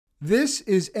This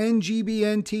is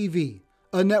NGBN TV,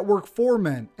 a network for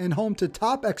men and home to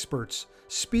top experts,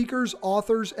 speakers,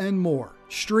 authors, and more.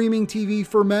 Streaming TV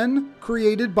for men,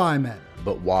 created by men.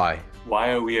 But why?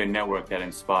 Why are we a network that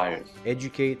inspires,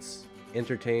 Educates,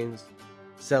 entertains,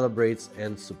 celebrates,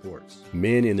 and supports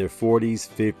men in their 40s,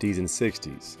 50s, and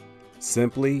 60s,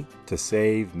 simply to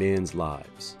save men's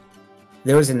lives.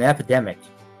 There is an epidemic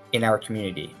in our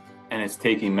community, and it's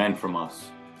taking men from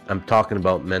us. I'm talking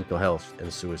about mental health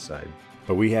and suicide.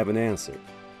 But we have an answer,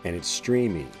 and it's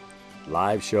streaming,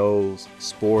 live shows,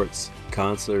 sports,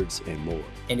 concerts, and more.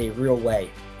 in a real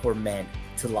way for men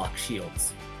to lock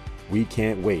shields. We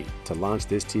can't wait to launch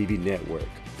this TV network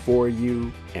for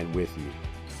you and with you.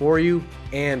 For you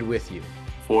and with you.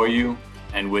 For you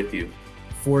and with you.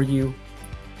 For you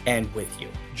and with you.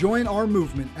 Join our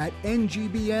movement at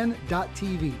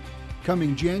ngbn.tv,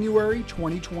 coming January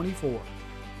 2024.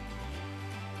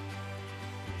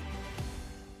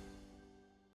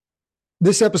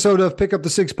 This episode of Pick Up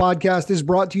the Six podcast is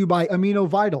brought to you by Amino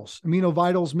Vitals. Amino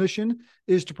Vitals' mission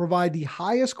is to provide the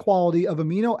highest quality of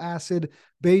amino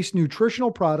acid-based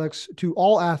nutritional products to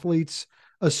all athletes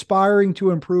aspiring to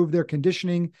improve their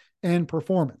conditioning and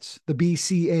performance. The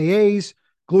BCAAs,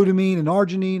 glutamine and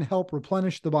arginine, help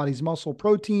replenish the body's muscle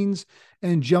proteins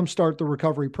and jumpstart the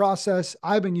recovery process.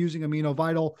 I've been using Amino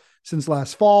Vital since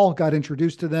last fall, got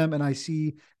introduced to them, and I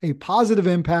see a positive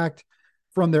impact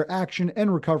from their action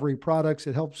and recovery products.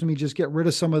 It helps me just get rid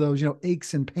of some of those,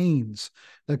 aches and pains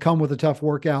that come with a tough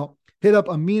workout. Hit up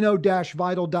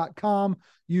amino-vital.com,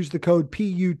 use the code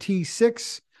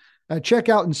PUT6 at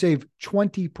checkout and save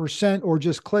 20%, or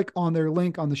just click on their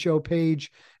link on the show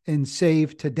page and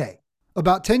save today.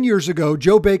 About 10 years ago,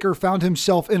 Joe Baker found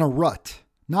himself in a rut.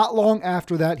 Not long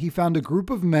after that, he found a group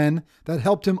of men that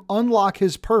helped him unlock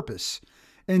his purpose.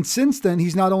 And since then,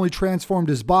 he's not only transformed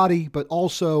his body, but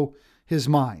also his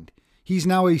mind. He's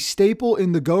now a staple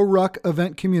in the GORUCK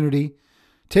event community,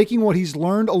 taking what he's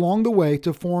learned along the way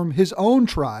to form his own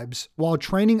tribes while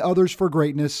training others for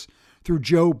greatness through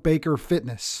Joe Baker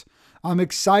Fitness. I'm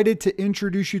excited to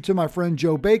introduce you to my friend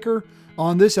Joe Baker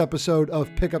on this episode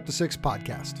of Pick Up the Six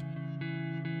podcast.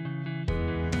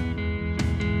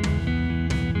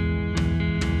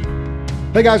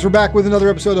 Hey guys, we're back with another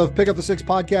episode of Pick Up the Six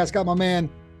podcast. Got my man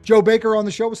Joe Baker on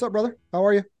the show. What's up, brother? How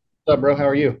are you? What's up, bro? How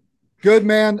are you? Good,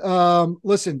 man.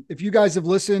 Listen, if you guys have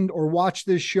listened or watched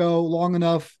this show long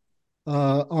enough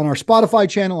on our Spotify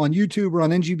channel, on YouTube, or on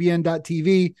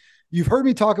ngbn.tv, you've heard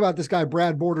me talk about this guy,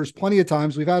 Brad Borders, plenty of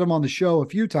times. We've had him on the show a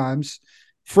few times.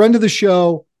 Friend of the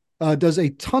show, does a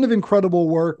ton of incredible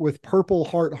work with Purple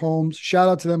Heart Homes. Shout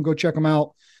out to them. Go check them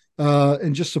out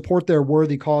and just support their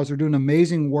worthy cause. They're doing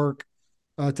amazing work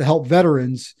to help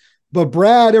veterans. But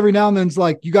Brad, every now and then, is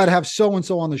like, you got to have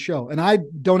so-and-so on the show. And I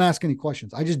don't ask any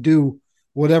questions. I just do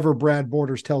whatever Brad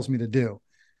Borders tells me to do.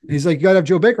 And he's like, you got to have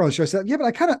Joe Baker on the show. I said, yeah, but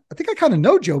I think I kind of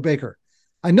know Joe Baker.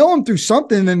 I know him through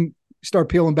something. And start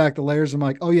peeling back the layers. I'm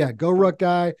like, oh yeah, GORUCK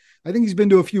guy. I think he's been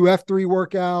to a few F3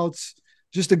 workouts,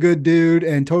 just a good dude,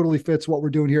 and totally fits what we're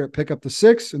doing here at Pick Up the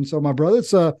Six. And so my brother,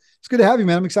 it's good to have you,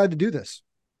 man. I'm excited to do this.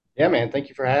 Yeah, man. Thank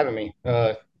you for having me.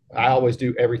 I always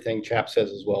do everything Chap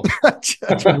says as well. That's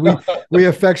right. We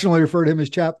affectionately refer to him as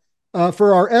Chap.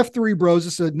 For our F3 bros,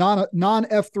 it's a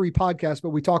non-F3 podcast,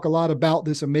 but we talk a lot about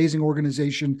this amazing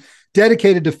organization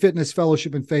dedicated to fitness,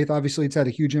 fellowship, and faith. Obviously, it's had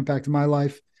a huge impact in my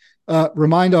life.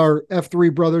 Remind our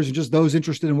F3 brothers and just those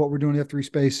interested in what we're doing in the F3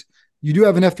 space, you do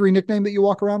have an F3 nickname that you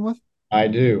walk around with? I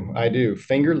do.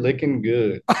 Finger licking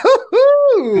good.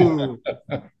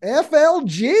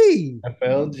 FLG.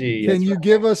 FLG. Can you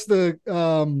give us the,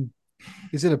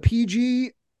 is it a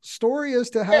PG story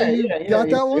as to how you got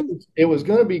that one? It was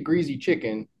going to be Greasy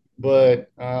Chicken,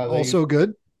 but also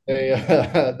good.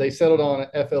 They settled on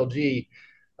FLG.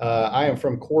 I am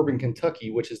from Corbin,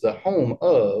 Kentucky, which is the home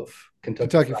of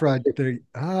Kentucky Fried Chicken.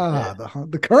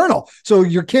 The Colonel. So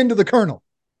you're kin to the Colonel.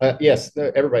 Yes,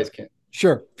 everybody's kin.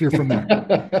 Sure, if you're from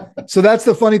there. So that's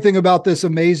the funny thing about this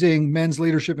amazing men's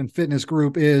leadership and fitness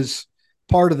group is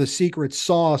part of the secret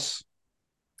sauce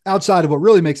outside of what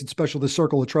really makes it special, the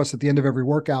circle of trust at the end of every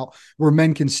workout, where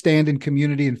men can stand in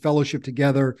community and fellowship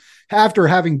together after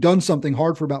having done something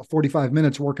hard for about 45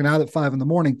 minutes, working out at 5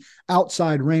 a.m,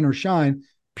 outside, rain or shine,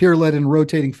 peer-led in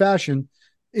rotating fashion,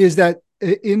 is that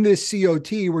in this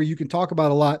COT where you can talk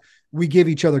about a lot, we give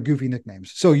each other goofy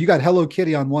nicknames. So you got Hello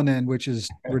Kitty on one end, which is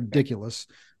ridiculous.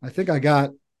 I think I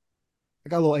got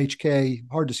a little HK,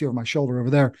 hard to see over my shoulder over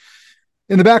there.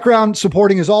 In the background,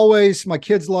 supporting as always. My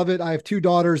kids love it. I have 2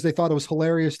 daughters. They thought it was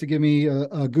hilarious to give me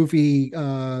a goofy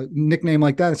nickname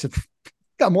like that. I said,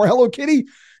 got more Hello Kitty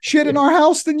shit in our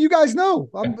house than you guys know.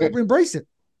 I embrace it.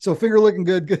 So finger looking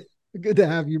good. Good to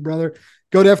have you, brother.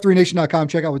 Go to f3nation.com.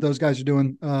 Check out what those guys are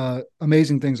doing.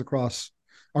 Amazing things across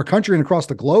our country and across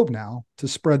the globe now to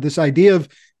spread this idea of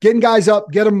getting guys up,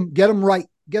 get them right,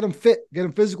 get them fit, get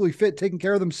them physically fit, taking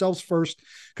care of themselves first.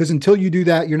 Because until you do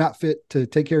that, you're not fit to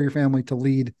take care of your family, to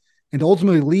lead, and to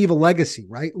ultimately leave a legacy,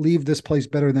 right? Leave this place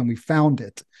better than we found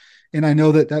it. And I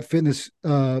know that fitness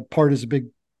part is a big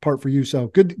part for you. So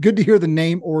good to hear the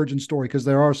name origin story, because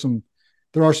there are some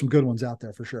good ones out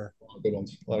there for sure. A lot of good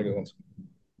ones. A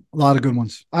lot of good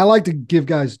ones. I like to give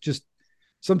guys just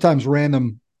sometimes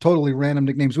totally random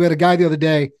nicknames. We had a guy the other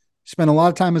day, spent a lot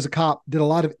of time as a cop, did a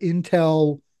lot of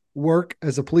intel work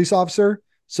as a police officer.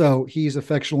 So he's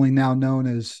affectionately now known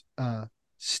as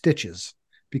Stitches,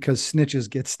 because snitches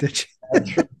get stitches.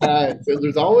 So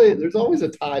there's always a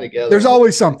tie together. There's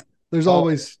always something. There's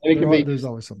always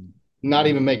something. Not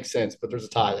even make sense, but there's a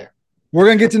tie there. We're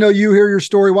going to get to know you, hear your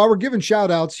story. While we're giving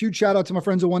shout outs, huge shout out to my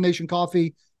friends at One Nation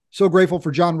Coffee. So grateful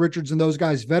for John Richards and those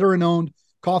guys, veteran owned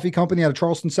coffee company out of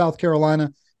Charleston, South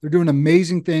Carolina. They're doing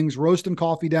amazing things, roasting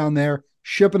coffee down there,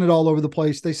 shipping it all over the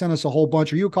place. They sent us a whole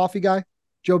bunch. Are you a coffee guy,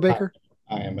 Joe Baker?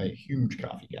 I am a huge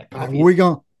coffee guy. We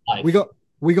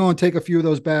going to take a few of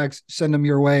those bags, send them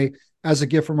your way as a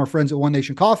gift from our friends at One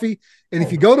Nation Coffee. And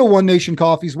if you go to One Nation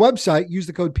Coffee's website, use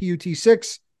the code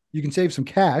PUT6, you can save some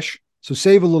cash. So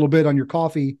save a little bit on your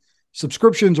coffee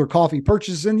subscriptions or coffee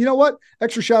purchases. And you know what?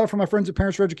 Extra shout out for my friends at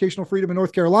Parents for Educational Freedom in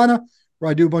North Carolina, where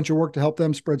I do a bunch of work to help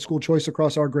them spread school choice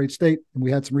across our great state. And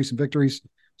we had some recent victories.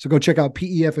 So go check out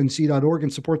pefnc.org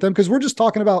and support them, because we're just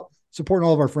talking about supporting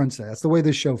all of our friends today. That's the way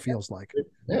this show feels like.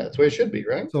 Yeah, that's the way it should be,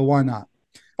 right? So why not?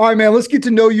 All right, man, let's get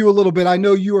to know you a little bit. I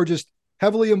know you are just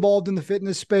heavily involved in the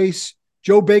fitness space.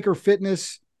 Joe Baker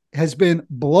Fitness has been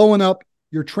blowing up.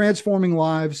 You're transforming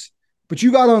lives. But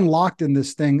you got unlocked in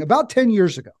this thing about 10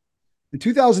 years ago. In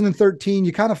 2013,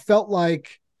 you kind of felt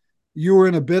like you were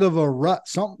in a bit of a rut.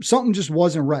 Something just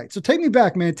wasn't right. So take me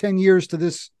back, man, 10 years to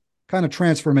this kind of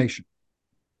transformation.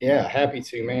 Yeah, happy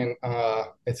to, man.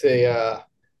 It's a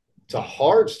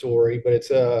hard story, but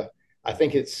I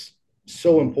think it's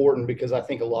so important, because I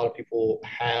think a lot of people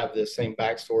have the same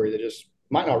backstory that just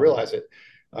might not realize it.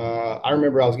 I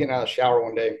remember I was getting out of the shower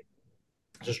one day,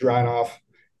 just drying off,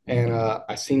 and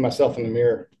I seen myself in the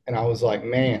mirror, and I was like,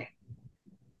 man,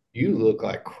 you look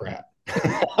like crap.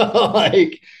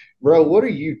 Like, bro, what are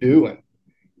you doing?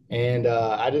 And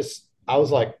I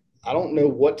was like, I don't know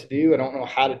what to do. I don't know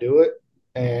how to do it.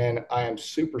 And I am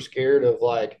super scared of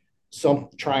like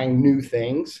trying new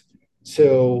things.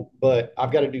 So, but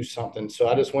I've got to do something. So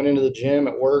I just went into the gym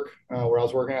at work where I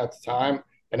was working at the time.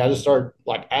 And I just started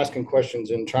like asking questions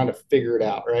and trying to figure it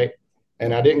out. Right.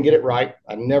 And I didn't get it right.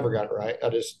 I never got it right. I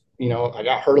just, I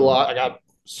got hurt a lot. I got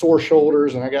sore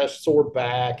shoulders and I got a sore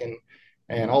back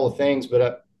and all the things,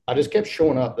 but I just kept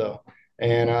showing up though.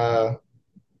 And a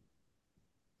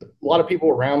lot of people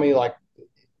around me like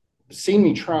seen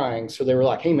me trying. So they were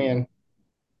like, hey man,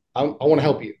 I want to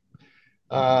help you.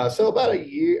 So about a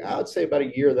year, I would say about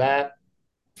a year of that.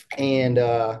 And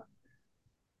a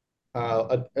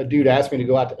dude asked me to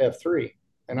go out to F3.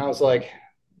 And I was like,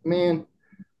 man,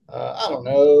 I don't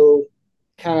know.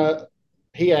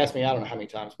 He asked me, I don't know how many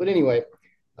times. But anyway,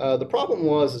 the problem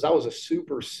is I was a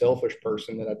super selfish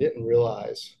person that I didn't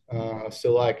realize.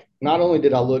 So like, not only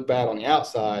did I look bad on the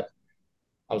outside,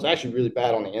 I was actually really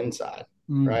bad on the inside,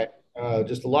 right?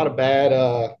 Just a lot of bad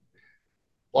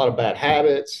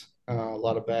habits, a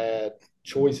lot of bad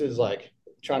choices, like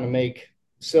trying to make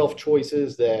self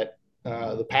choices that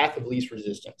the path of least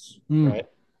resistance, right?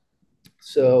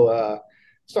 So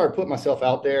started putting myself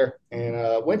out there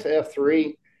and went to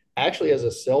F3 actually as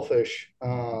a selfish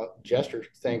gesture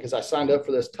thing, because I signed up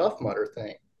for this Tough Mudder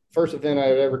thing, first event I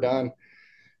had ever done.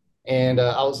 And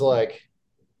I was like,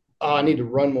 oh, I need to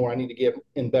run more. I need to get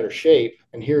in better shape.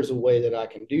 And here's a way that I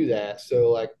can do that. So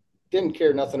like, didn't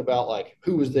care nothing about like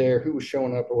who was there, who was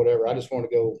showing up or whatever. I just wanted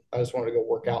to go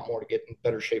work out more to get in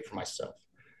better shape for myself.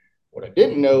 What I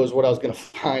didn't know is what I was going to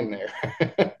find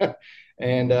there.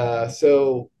 And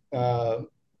so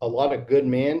a lot of good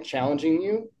men challenging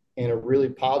you in a really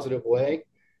positive way,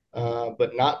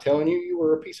 but not telling you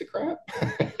were a piece of crap,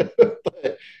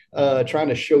 but trying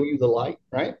to show you the light,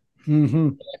 right?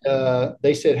 Mm-hmm.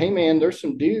 They said, hey, man, there's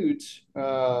some dudes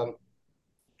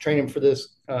training for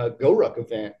this GORUCK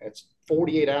event. It's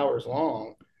 48 hours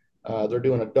long. They're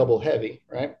doing a double heavy,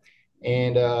 right?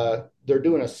 And they're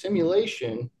doing a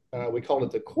simulation. We called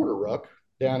it the GORUCK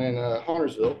down in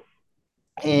Huntersville.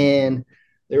 And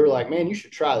they were like, man, you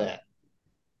should try that.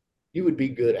 You would be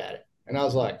good at it. And I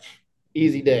was like,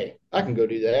 easy day. I can go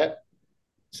do that.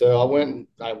 So I went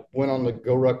on the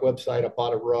GORUCK website. I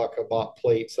bought a ruck, I bought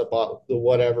plates, I bought the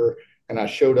whatever, and I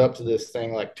showed up to this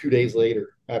thing like 2 days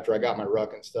later after I got my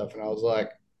ruck and stuff. And I was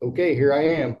like, okay, here I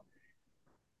am.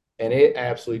 And it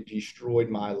absolutely destroyed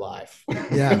my life.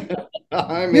 Yeah.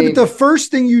 I Yeah, but mean, the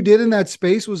first thing you did in that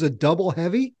space was a double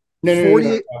heavy.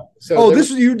 no. So Oh,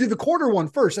 you did the quarter one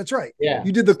first. That's right. yeah.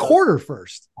 You did the quarter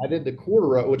first, I did the quarter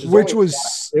ruck, which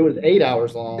was it was 8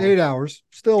 hours long. 8 hours.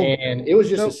 Still, And it was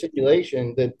just a nope.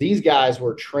 simulation that these guys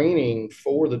were training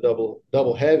for the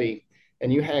double heavy.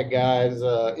 And you had guys,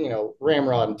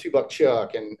 Ramrod and Two Buck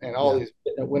Chuck and all these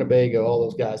Winnebago, all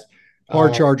those guys,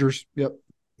 Hard chargers. Yep.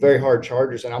 very hard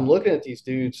chargers. And I'm looking at these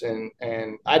dudes, and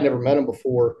I'd never met them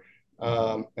before.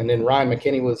 And then Ryan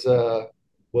McKinney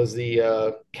was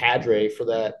the cadre for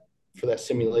that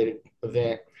simulated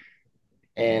event.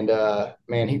 And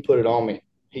man, he put it on me.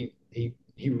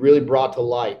 He really brought to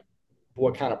light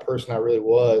what kind of person I really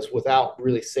was without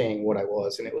really saying what I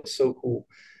was, and it was so cool.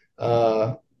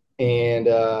 And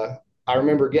I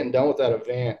remember getting done with that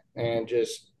event and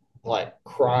just like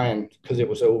crying because it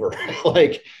was over.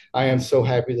 Like, I am so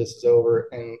happy this is over.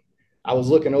 And I was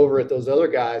looking over at those other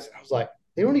guys, and I was like,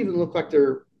 they don't even look like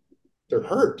they're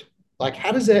hurt. Like,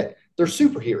 how does that? They're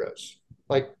superheroes.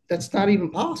 Like, that's not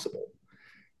even possible.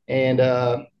 And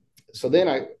so then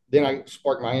I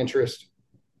sparked my interest,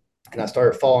 and I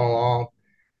started following along.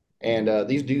 And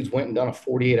these dudes went and done a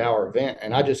 48-hour event,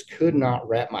 and I just could not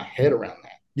wrap my head around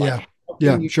that. Yeah.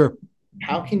 Yeah, sure.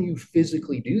 How can you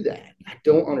physically do that? I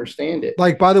don't understand it.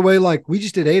 Like, by the way, like we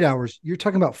just did 8 hours. You're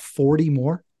talking about 40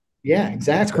 more. Yeah,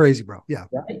 exactly. That's crazy, bro. Yeah.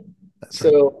 Right.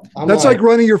 So that's like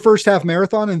running your first half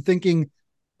marathon and thinking,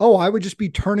 oh, I would just be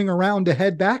turning around to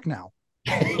head back now.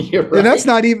 You're right. And that's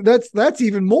not even, that's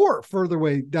even more further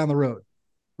away down the road.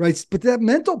 Right. But that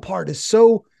mental part is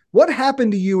so, what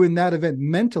happened to you in that event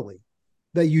mentally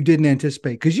that you didn't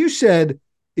anticipate? Because you said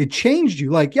it changed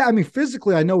you. Like, yeah, I mean,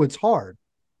 physically, I know it's hard,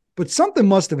 but something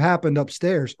must have happened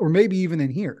upstairs or maybe even in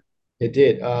here. It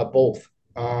did both.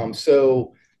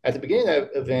 So at the beginning of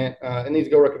that event, in these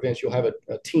GORUCK events, you'll have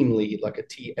a team lead, like a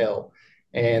TL,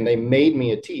 and they made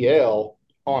me a TL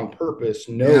on purpose,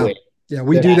 knowing. Yeah,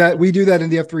 we do that. We do that in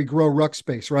the F3 Grow Ruck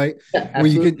space, right?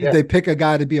 Where they pick a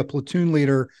guy to be a platoon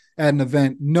leader at an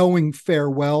event, knowing fair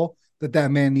well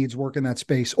that man needs work in that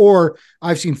space. Or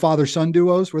I've seen father-son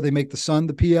duos where they make the son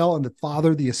the PL and the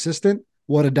father the assistant.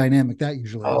 What a dynamic that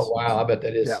usually is. Oh, wow. I bet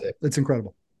that is sick. It's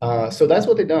incredible. So that's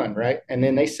what they done, right? And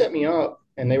then they set me up,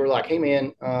 and they were like, hey,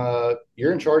 man,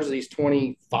 you're in charge of these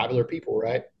 25 other people,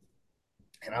 right?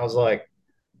 And I was like,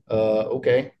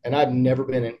 okay. And I've never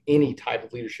been in any type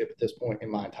of leadership at this point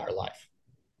in my entire life,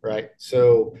 right?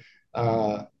 So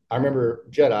I remember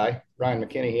Ryan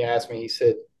McKinney, he asked me, he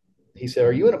said,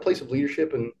 are you in a place of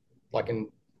leadership in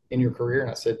your career?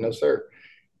 And I said, no, sir.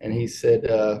 And he said,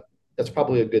 that's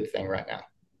probably a good thing right now.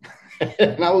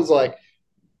 And I was like,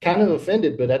 kind of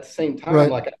offended, but at the same time, right.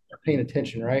 Like, I'm paying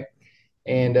attention, right?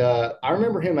 And I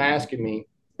remember him asking me,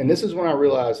 and this is when I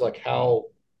realized like how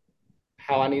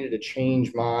I needed to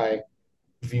change my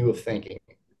view of thinking.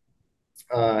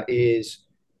 Is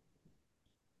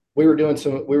we were doing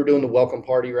the welcome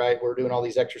party, right? We were doing all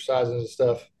these exercises and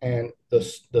stuff, and the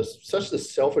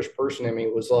selfish person in me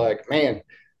was like, man,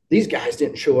 these guys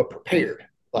didn't show up prepared.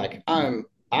 Like, I'm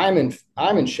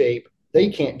in shape. They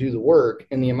can't do the work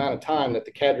in the amount of time that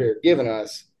the cadre are giving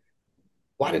us.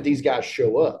 Why did these guys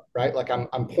show up? Right? Like,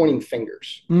 I'm pointing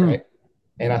fingers, right?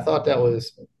 And I thought that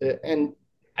was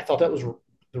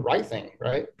the right thing,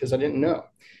 right? Because I didn't know.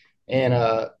 And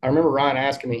I remember Ryan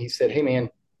asking me, he said, hey, man,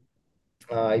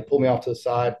 he pulled me off to the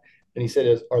side, and he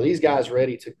said, are these guys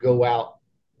ready to go out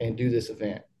and do this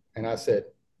event? And I said,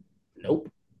 nope,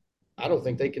 I don't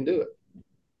think they can do it.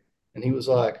 And he was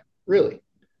like, really?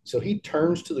 So he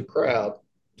turns to the crowd,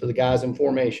 to the guys in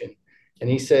formation, and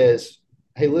he says,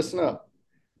 hey, listen up.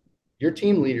 Your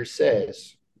team leader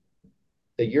says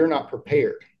that you're not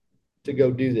prepared to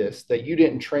go do this, that you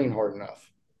didn't train hard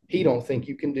enough. He don't think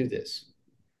you can do this.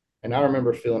 And I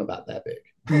remember feeling about that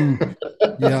big.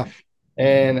 Yeah.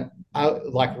 And I,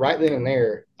 like, right then and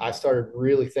there, I started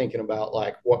really thinking about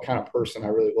like what kind of person I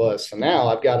really was. So now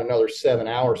I've got another 7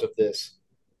 hours of this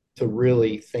to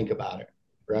really think about it,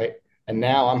 right? And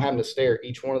now I'm having to stare at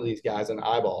each one of these guys in the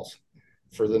eyeballs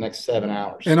for the next 7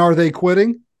 hours. And are they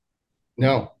quitting?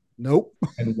 No. Nope.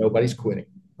 And nobody's quitting.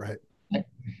 Right.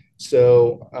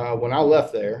 So when I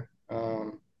left there,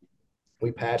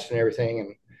 we patched and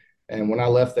everything. And when I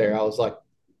left there, I was like,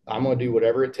 I'm going to do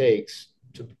whatever it takes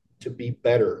to be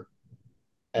better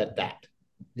at that.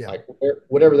 Yeah. Like,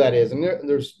 whatever that is. And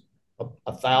there's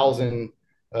a thousand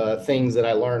things that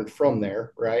I learned from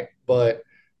there, right? But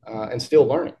and still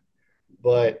learning.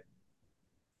 But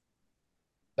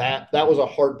that was a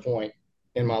hard point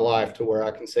in my life to where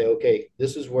I can say, okay,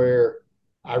 this is where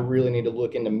I really need to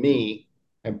look into me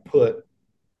and put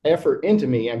effort into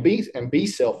me and be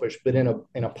selfish, but in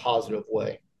a positive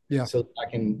way. Yeah. So that I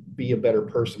can be a better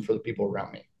person for the people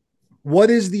around me. What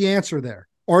is the answer there?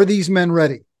 Are these men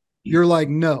ready? You're like,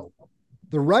 no.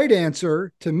 The right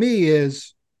answer to me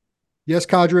is yes,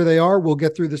 Cadre, they are. We'll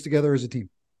get through this together as a team.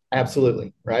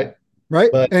 Absolutely. Right. Right.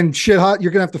 But, and shit hot,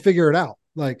 you're going to have to figure it out.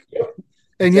 Like, and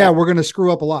exactly. Yeah, we're going to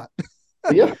screw up a lot.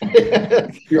 Yeah.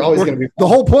 You're always going to be the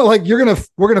whole point. Like we're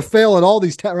going to fail at all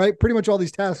these, right? Pretty much all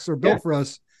these tasks are built for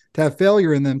us to have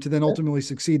failure in them to then ultimately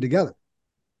succeed together.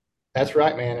 That's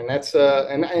right, man. And that's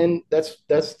and that's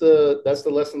the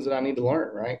lessons that I need to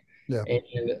learn. Right. Yeah.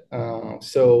 And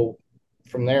so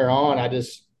from there on,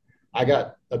 I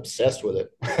got obsessed with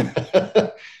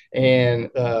it. And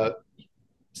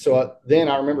so then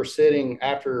I remember sitting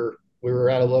after we were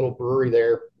at a little brewery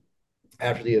there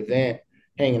after the event,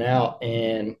 hanging out,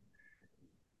 and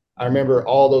I remember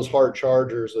all those hard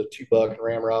chargers, the 2 Buck and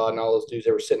Ramrod and all those dudes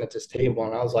that were sitting at this table,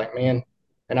 and I was like, man,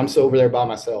 and I'm so over there by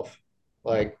myself,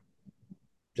 like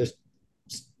just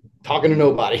talking to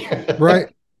nobody.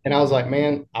 Right. And I was like,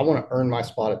 man, I want to earn my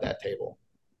spot at that table.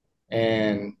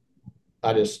 And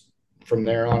from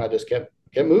there on, I just kept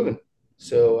moving.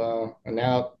 So, and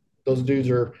now those dudes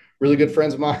are really good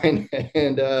friends of mine,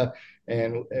 and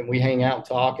we hang out and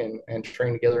talk and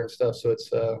train together and stuff. So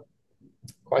it's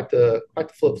quite the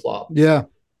flip flop. Yeah.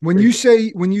 When you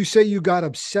say you got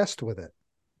obsessed with it,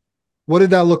 what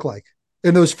did that look like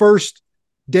in those first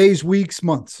days, weeks,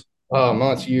 months?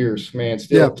 Months, years, man.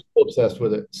 Still obsessed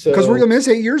with it. So because it's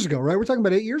 8 years ago, right? We're talking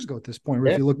about 8 years ago at this point.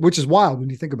 If you look, which is wild when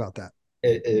you think about that.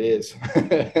 It is.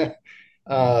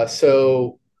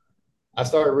 So I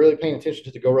started really paying attention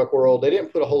to the GORUCK world. They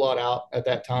didn't put a whole lot out at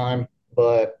that time,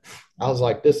 but I was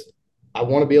like, I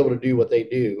want to be able to do what they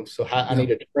do. So I need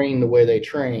to train the way they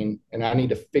train, and I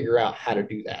need to figure out how to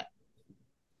do that.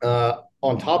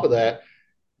 On top of that,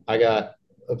 I got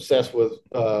obsessed with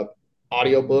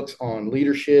audiobooks on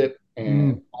leadership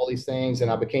and all these things. And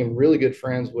I became really good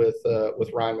friends with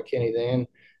Ryan McKinney then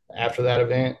after that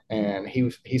event. And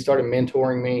he started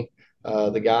mentoring me.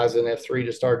 The guys in F3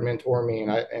 just started mentoring me.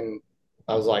 And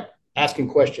I was like asking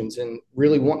questions and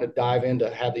really wanting to dive in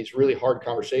to have these really hard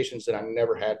conversations that I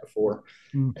never had before.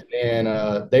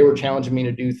 And they were challenging me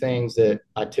to do things that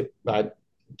I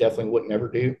definitely wouldn't ever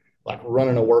do, like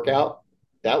running a workout.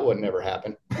 That would never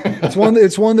happen. It's one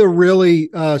of the really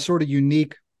sort of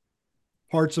unique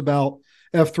parts about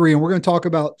F3. And we're going to talk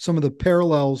about some of the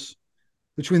parallels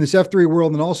between this F3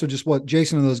 world and also just what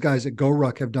Jason and those guys at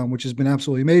GORUCK have done, which has been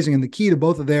absolutely amazing. And the key to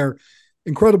both of their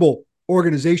incredible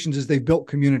organizations is they've built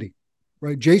community,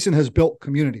 right? Jason has built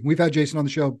community. We've had Jason on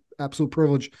the show, absolute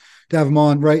privilege to have him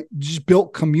on, right? Just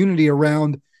built community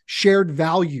around shared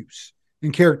values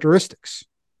and characteristics,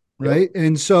 right? Yep.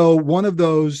 And so one of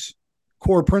those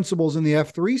core principles in the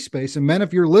F3 space, and men,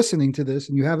 if you're listening to this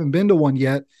and you haven't been to one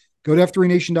yet, go to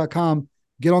f3nation.com,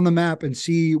 get on the map and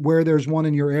see where there's one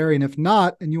in your area. And if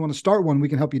not, and you want to start one, we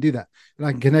can help you do that. And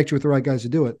I can connect you with the right guys to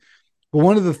do it. But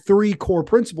one of the 3 core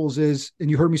principles is, and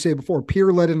you heard me say it before,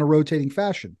 peer-led in a rotating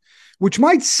fashion, which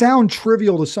might sound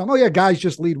trivial to some. Oh yeah, guys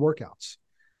just lead workouts.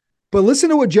 But listen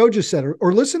to what Joe just said,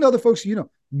 or listen to other folks,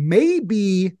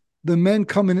 maybe the men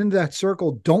coming into that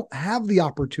circle don't have the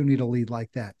opportunity to lead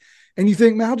like that. And you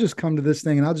think, man, I'll just come to this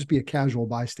thing and I'll just be a casual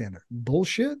bystander.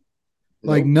 Bullshit.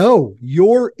 Like, no,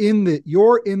 you're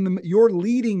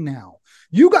leading now.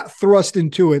 You got thrust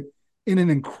into it in an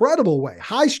incredible way.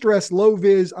 High stress, low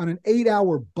vis on an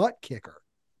 8-hour butt kicker.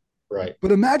 Right.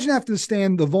 But imagine having to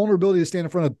stand the vulnerability to stand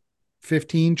in front of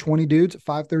 15, 20 dudes at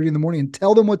 5:30 in the morning and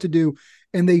tell them what to do.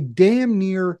 And they're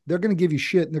going to give you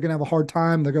shit and they're going to have a hard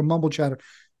time. They're going to mumble chatter,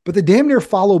 but they damn near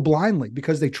follow blindly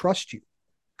because they trust you,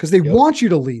 because they want you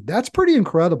to lead. That's pretty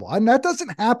incredible. And that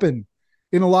doesn't happen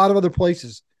in a lot of other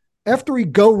places.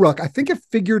 F3 GORUCK, I think it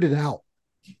figured it out.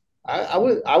 I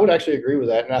would actually agree with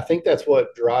that. And I think that's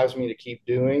what drives me to keep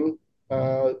doing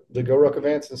the GORUCK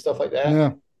events and stuff like that.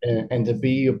 Yeah. And to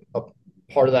be a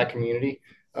part of that community.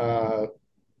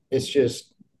 It's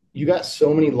just, you got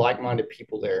so many like-minded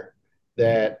people there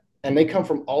and they come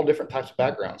from all different types of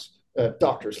backgrounds,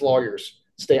 doctors, lawyers,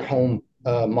 stay-at-home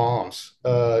moms,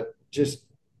 just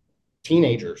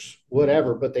teenagers,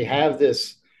 whatever, but they have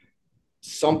there's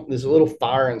a little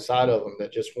fire inside of them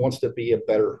that just wants to be a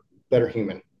better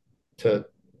human, to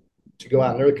go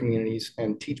out in their communities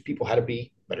and teach people how to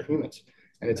be better humans.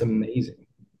 And it's amazing.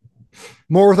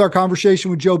 More with our conversation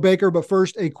with Joe Baker, but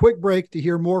first a quick break to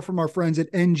hear more from our friends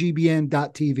at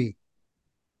ngbn.tv.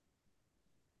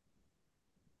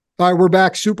 All right, we're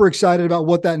back. Super excited about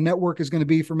what that network is going to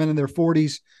be for men in their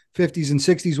 40s, 50s, and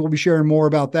 60s. We'll be sharing more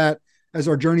about that as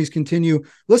our journeys continue.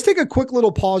 Let's take a quick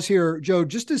little pause here, Joe,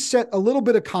 just to set a little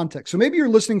bit of context. So maybe you're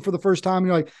listening for the first time and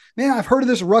you're like, man, I've heard of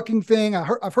this rucking thing.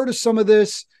 I've heard of some of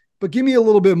this, but give me a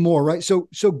little bit more, right? So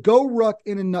GORUCK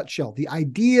in a nutshell, the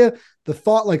idea, the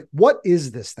thought, like, what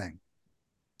is this thing?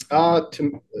 I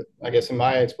guess in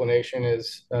my explanation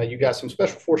is you got some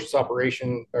special forces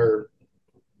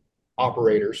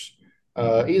operators,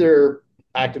 either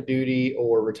active duty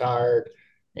or retired,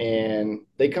 and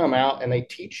they come out and they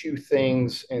teach you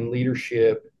things in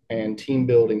leadership and team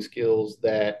building skills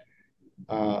that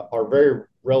are very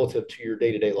relative to your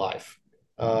day-to-day life.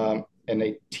 And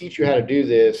they teach you how to do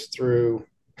this through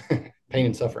pain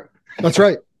and suffering. That's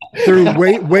right. Through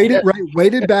weighted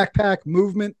backpack,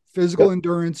 movement, physical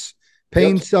endurance,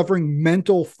 pain, suffering,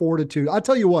 mental fortitude. I'll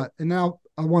tell you what, and now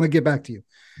I want to get back to you.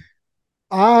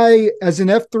 I, as an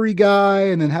F3 guy,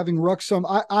 and then having rucked some,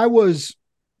 I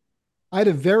had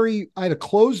a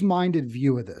closed-minded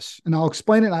view of this, and I'll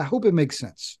explain it. And I hope it makes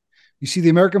sense. You see the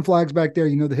American flags back there.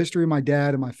 You know the history of my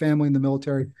dad and my family in the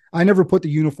military. I never put the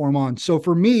uniform on. So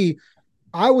for me,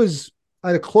 I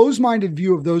had a closed-minded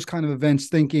view of those kind of events,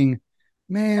 thinking,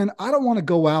 man, I don't want to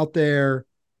go out there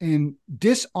and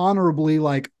dishonorably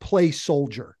like play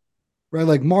soldier, right?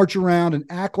 Like march around and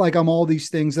act like I'm all these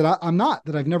things that I'm not,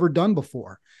 that I've never done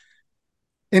before.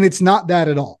 And it's not that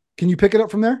at all. Can you pick it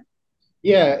up from there?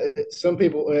 Yeah. Some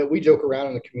people, we joke around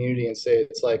in the community and say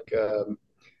it's like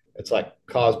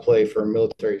cosplay for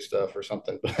military stuff or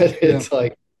something, but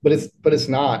it's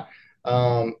not.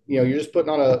 You're just putting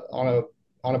on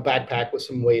a backpack with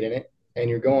some weight in it, and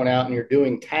you're going out and you're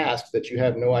doing tasks that you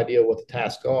have no idea what the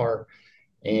tasks are.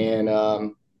 And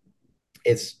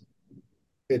it's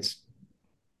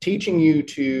teaching you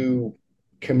to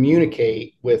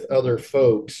communicate with other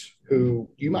folks who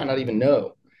you might not even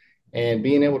know, and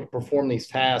being able to perform these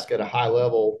tasks at a high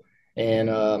level.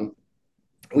 And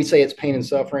we say it's pain and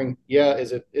suffering. Yeah.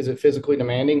 Is it physically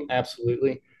demanding?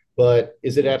 Absolutely. But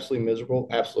is it absolutely miserable?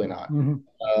 Absolutely not.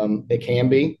 Mm-hmm. It can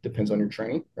be, depends on your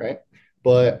training, right?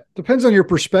 But depends on your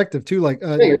perspective too. Like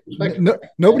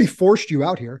nobody forced you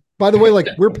out here. By the way, like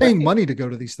we're paying money to go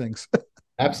to these things.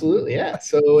 Absolutely. Yeah.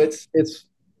 So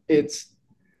it's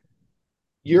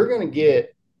you're going to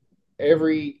get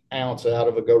every ounce out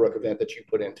of a GORUCK event that you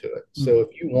put into it. So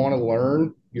if you want to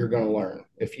learn, you're going to learn.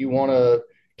 If you want to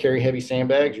carry heavy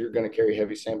sandbags, you're going to carry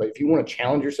heavy sandbags. If you want to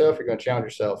challenge yourself, you're going to challenge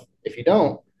yourself. If you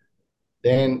don't,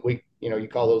 then you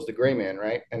call those the gray men,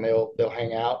 right? And they'll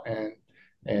hang out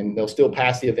and they'll still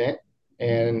pass the event,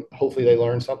 and hopefully they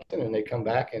learn something and they come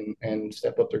back and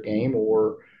step up their game,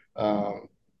 or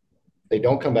they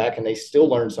don't come back and they still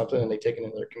learn something and they take it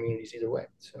into their communities either way.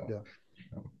 So yeah.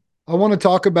 I want to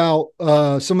talk about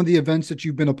some of the events that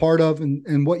you've been a part of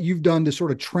and what you've done to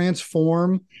sort of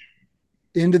transform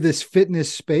into this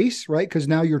fitness space, right? Because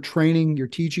now you're training, you're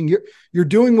teaching, you're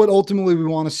doing what ultimately we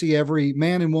want to see every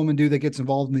man and woman do that gets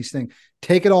involved in these things.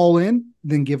 Take it all in,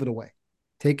 then give it away.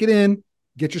 Take it in,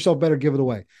 get yourself better, give it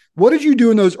away. What did you do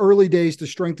in those early days to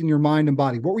strengthen your mind and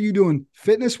body? What were you doing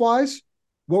fitness-wise?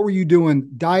 What were you doing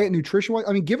diet, nutrition-wise?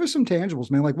 I mean, give us some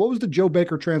tangibles, man. Like, what was the Joe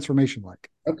Baker transformation like?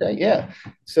 Okay, yeah.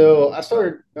 So I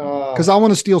started because I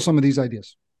want to steal some of these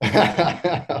ideas.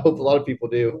 I hope a lot of people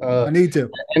do. I need to.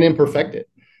 And then perfect it.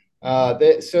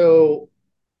 So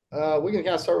we can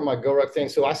kind of start with my GORUCK thing.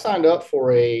 So I signed up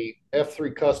for a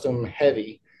F3 custom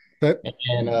heavy. Okay.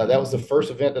 And that was the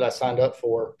first event that I signed up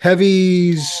for.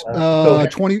 Heavies,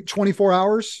 24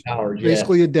 hours,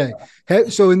 basically a day.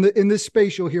 So in this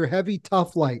space, you'll hear heavy,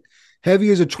 tough, light. Heavy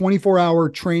is a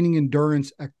 24-hour training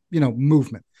endurance,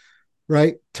 movement,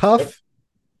 right? Tough,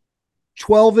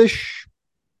 12-ish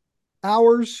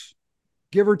hours,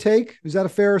 give or take. Is that a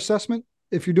fair assessment?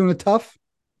 If you're doing a tough,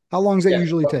 how long does that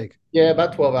usually take? Yeah,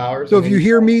 about 12 hours. So if you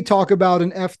hear me talk about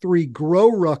an F3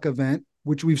 GORUCK event,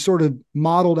 which we've sort of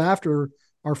modeled after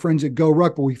our friends at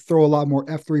GORUCK, but we throw a lot more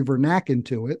F3 vernac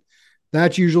into it.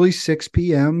 That's usually 6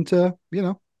 p.m. to,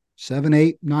 7,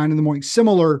 8, 9 in the morning.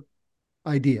 Similar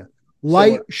idea.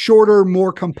 Light, shorter,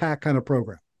 more compact kind of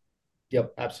program.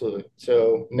 Yep, absolutely.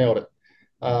 So nailed it.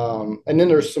 And then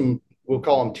there's some, we'll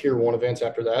call them tier 1 events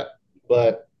after that.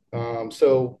 But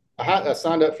so I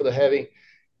signed up for the heavy,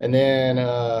 and then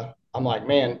I'm like,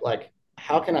 man, like,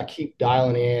 how can I keep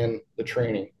dialing in the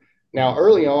training? Now,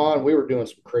 early on, we were doing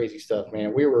some crazy stuff,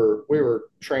 man. We were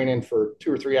training for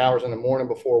 2 or 3 hours in the morning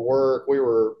before work. We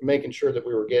were making sure that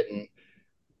we were getting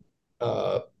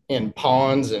in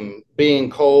ponds and being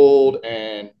cold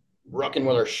and rucking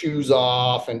with our shoes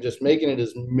off and just making it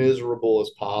as miserable as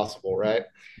possible, right?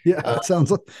 Yeah, that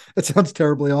sounds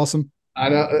terribly awesome. I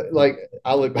know, like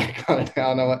I look back on it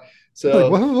now, and I'm like, Like, so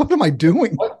what am I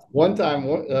doing? one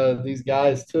time, these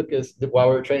guys took us while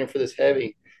we were training for this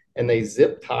heavy, and they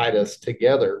zip tied us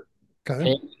together, Okay.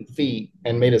 hands and feet,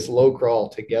 and made us low crawl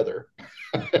together.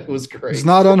 It was It's great.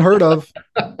 not unheard of,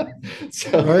 right?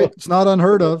 So, It's not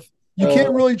unheard of. You can't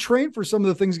uh, really train for some of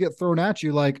the things that get thrown at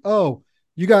you. Like, oh,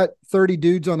 you got 30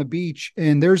 dudes on a beach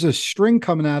and there's a string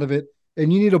coming out of it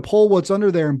and you need to pull what's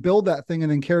under there and build that thing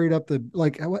and then carry it up the,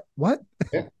 like, what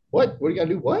yeah. What? What do you got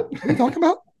to do? What? are you talking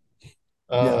about?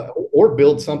 Yeah. Or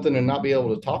build something and not be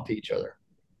able to talk to each other.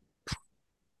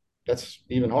 That's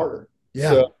even harder.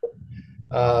 Yeah.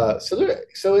 So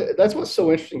that's what's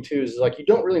so interesting too is like you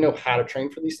don't really know how to train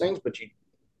for these things, but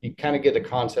you kind of get the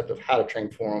concept of how to train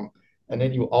for them, and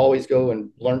then you always go and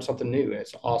learn something new, and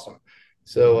it's awesome.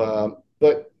 So,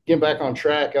 but getting back on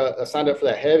track, I signed up for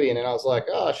that heavy, and then I was like,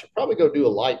 oh, I should probably go do a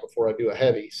light before I do a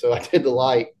heavy. So I did the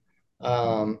light,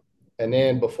 and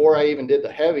then before I even did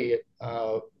the heavy,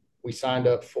 we signed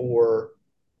up for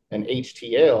an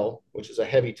HTL, which is a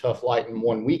heavy tough light in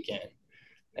one weekend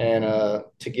and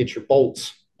to get your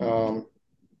bolts.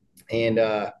 And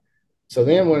so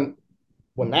then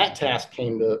when that task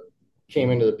came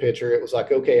into the picture, it was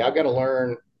like, okay, I've got to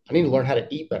learn. I need to learn how to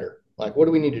eat better. Like, what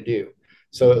do we need to do?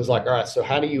 So it was like, all right, so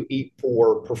how do you eat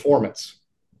for performance?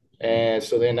 And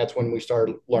so then that's when we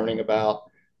started learning about.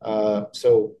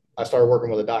 So I started working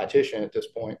with a dietitian at this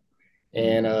point,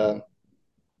 and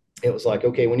it was like,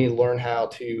 okay, we need to learn how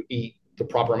to eat the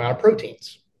proper amount of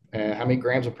proteins. How many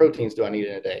grams of proteins do I need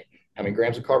in a day? How many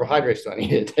grams of carbohydrates do I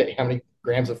need in a day? How many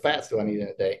grams of fats do I need in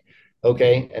a day?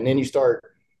 Okay. And then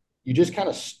you just kind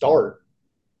of start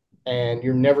and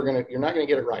you're not going to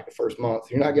get it right the first month.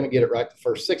 You're not going to get it right the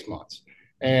first 6 months.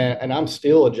 And I'm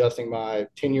still adjusting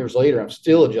 10 years later, I'm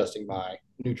still adjusting my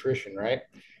nutrition. Right.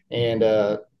 And,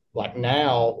 like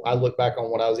now I look back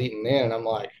on what I was eating then and I'm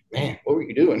like, man, what were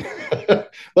you doing?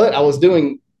 But I was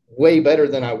doing way better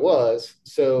than I was.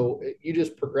 So you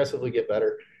just progressively get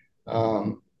better.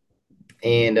 Um,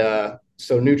 and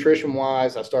so nutrition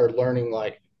wise, I started learning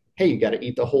like, hey, you got to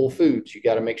eat the whole foods. You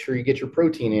got to make sure you get your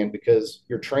protein in because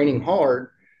you're training hard.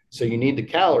 So you need the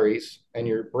calories and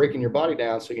you're breaking your body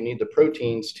down. So you need the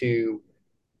proteins to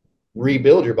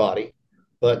rebuild your body.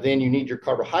 But then you need your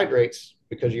carbohydrates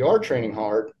because you are training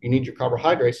hard. You need your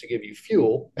carbohydrates to give you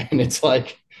fuel. And it's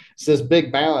this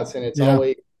big balance. And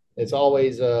Yeah. it's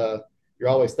always, you're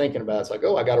always thinking about it. It's like,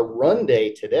 oh, I got a run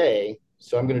day today.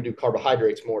 So I'm going to do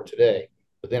carbohydrates more today,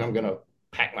 but then I'm going to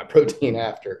pack my protein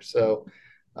after.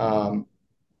 Um,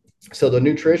 so the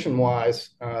nutrition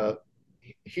wise,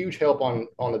 huge help on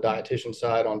the dietitian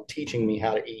side on teaching me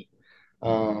how to eat.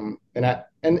 And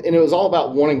it was all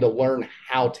about wanting to learn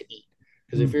how to eat.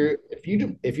 Because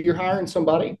if you're hiring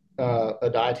somebody, a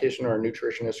dietitian or a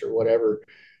nutritionist or whatever,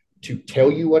 to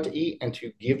tell you what to eat and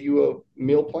to give you a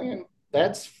meal plan,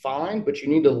 that's fine. But you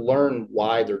need to learn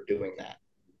why they're doing that.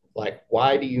 Like,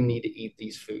 why do you need to eat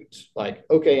these foods? Like,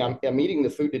 okay, I'm eating the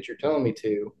food that you're telling me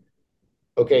to.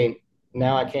 Okay,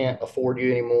 now I can't afford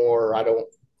you anymore. Or I don't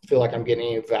feel like I'm getting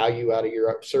any value out of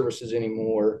your services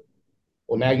anymore.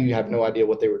 Well, now you have no idea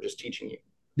what they were just teaching you.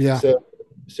 Yeah.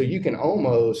 So you can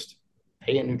almost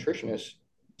pay a nutritionist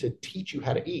to teach you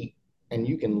how to eat, and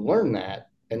you can learn that,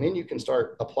 and then you can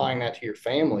start applying that to your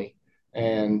family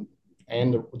and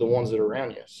the ones that are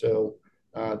around you. So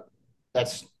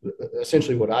that's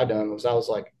essentially what I done was I was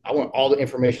like, I want all the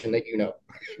information that you know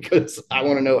because I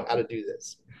want to know how to do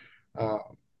this.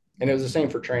 And it was the same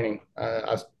for training.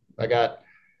 I got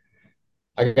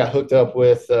hooked up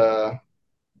with a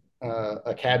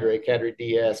cadre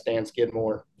DS, Dan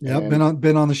Skidmore. Yeah.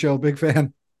 Been on the show. Big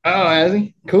fan. Oh, has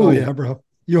he? Cool. Oh yeah, bro.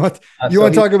 You want So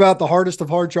to talk about the hardest of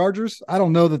hard chargers? I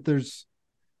don't know that there's,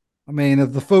 I mean,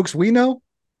 of the folks we know,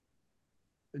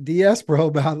 DS bro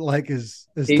about like as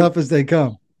tough as they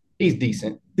come. He's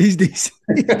decent. He's decent.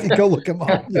 Go look him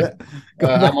up. Yeah. Go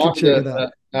back and check it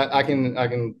out.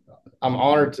 I'm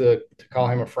honored to call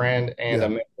him a friend and a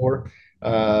mentor.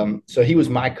 So he was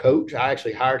my coach. I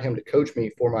actually hired him to coach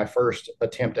me for my first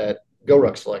attempt at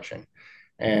GORUCK selection.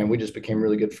 And we just became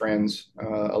really good friends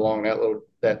along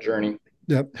that journey.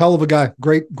 Yeah, hell of a guy.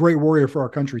 Great warrior for our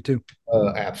country too.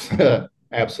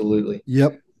 Absolutely.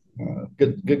 Yep.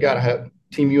 Good guy to have.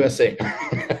 Team USA.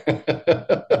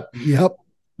 Yep.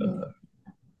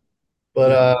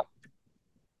 But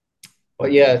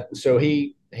yeah, so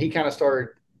he kind of started,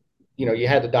 you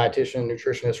had the dietitian,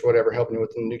 nutritionist, whatever, helping you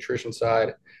with the nutrition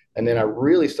side. And then I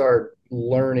really started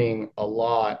learning a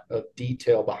lot of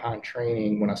detail behind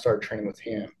training when I started training with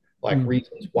him, like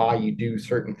reasons why you do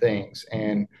certain things.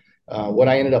 And what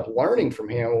I ended up learning from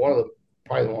him,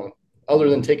 probably one of other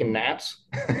than taking naps,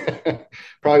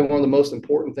 probably one of the most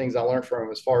important things I learned from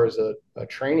him as far as a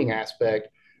training aspect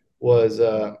was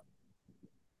I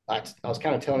was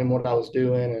kind of telling him what I was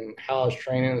doing and how I was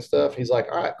training and stuff. He's like,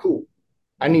 all right, cool.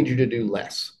 I need you to do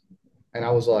less. And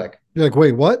I was like, You're like,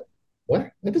 wait, what?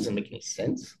 what? That doesn't make any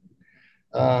sense.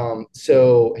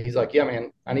 So he's like, yeah,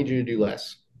 man, I need you to do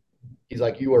less. He's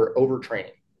like, you are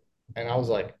overtraining. And I was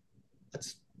like,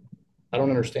 I don't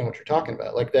understand what you're talking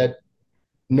about. Like that,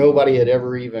 nobody had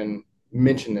ever even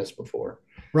mentioned this before.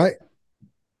 Right.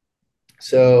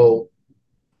 So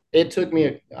I'm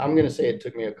going to say it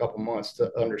took me a couple months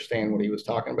to understand what he was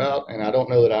talking about. And I don't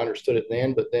know that I understood it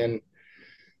then, but then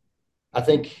I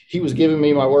think he was giving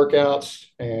me my workouts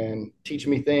and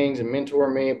teaching me things and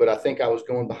mentoring me. But I think I was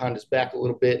going behind his back a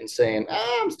little bit and saying,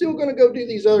 I'm still going to go do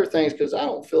these other things because I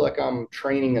don't feel like I'm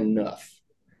training enough.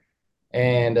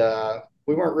 And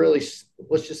we weren't really,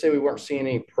 let's just say we weren't seeing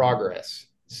any progress.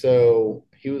 So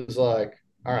he was like,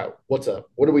 all right, what's up?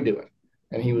 What are we doing?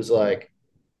 And he was like,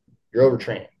 you're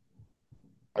overtraining.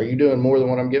 Are you doing more than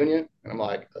what I'm giving you? And I'm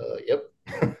like, yep.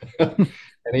 And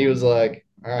he was like,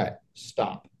 all right,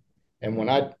 stop. And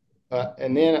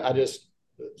and then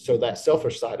so that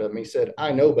selfish side of me said,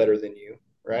 I know better than you.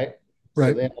 Right.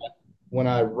 Right. So then when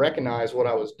I recognized what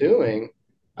I was doing,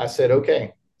 I said,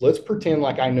 okay, let's pretend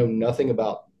like I know nothing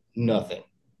about nothing.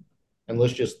 And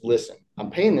let's just listen. I'm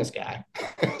paying this guy.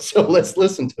 So let's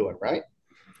listen to him. Right.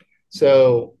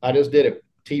 So I just did it,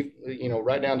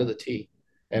 right down to the T.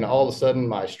 And all of a sudden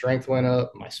my strength went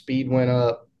up, my speed went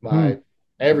up, my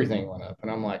everything went up. And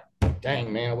I'm like,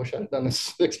 dang, man, I wish I'd done this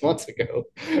 6 months ago.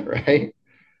 Right.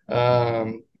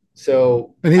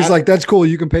 So, and he's like, that's cool.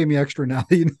 You can pay me extra now.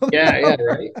 Yeah.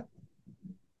 Right.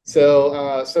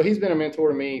 So he's been a mentor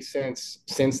to me since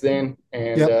then.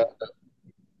 And,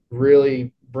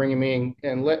 really bringing me in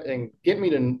and getting me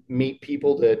to meet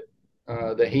people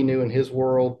that he knew in his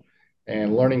world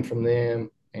and learning from them.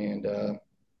 And,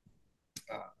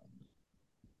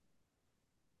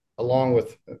 along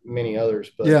with many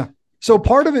others. But yeah. So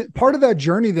part of that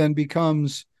journey then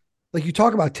becomes like you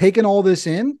talk about taking all this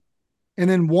in and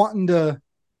then wanting to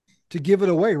give it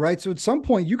away. Right. So at some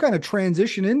point you kind of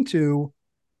transition into,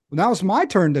 well, now it's my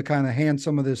turn to kind of hand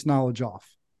some of this knowledge off.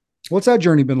 What's that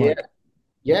journey been like?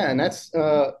 Yeah. And that's,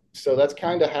 so that's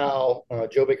kind of how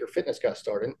Joe Baker Fitness got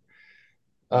started.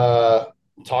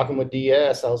 Talking with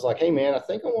DS, I was like, hey man, I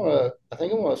think I want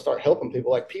to start helping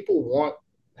people. Like people want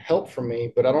help from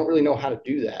me, but I don't really know how to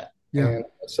do that. Yeah. And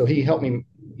so he helped me,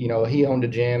 he owned a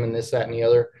gym and this, that, and the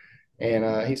other.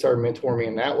 And he started mentoring me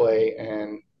in that way.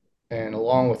 And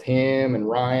along with him and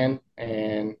Ryan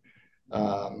and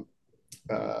a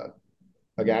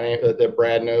guy that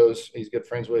Brad knows, he's good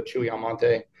friends with, Chewy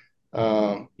Almonte.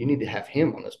 You need to have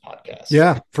him on this podcast.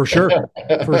 Yeah, for sure.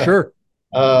 For sure.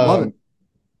 Love it.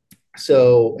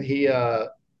 So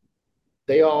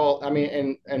they all, I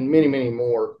mean, and many, many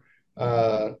more,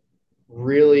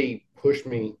 really pushed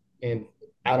me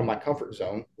out of my comfort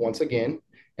zone once again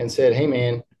and said, hey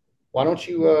man, why don't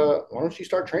you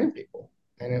start training people?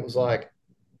 And it was like,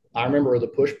 I remember the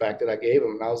pushback that I gave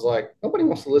them. And I was like, nobody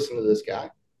wants to listen to this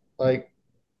guy. Like,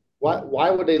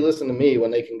 why would they listen to me when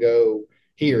they can go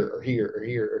here or here or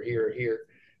here or here or here?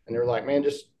 And they're like, man,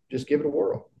 just give it a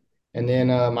whirl. And then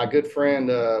my good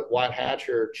friend, White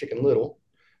Hatcher, Chicken Little,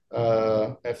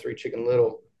 F3 Chicken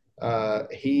Little,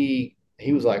 he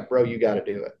was like, bro, you got to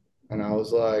do it. And I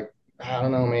was like, I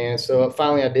don't know, man. So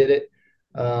finally I did it.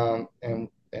 And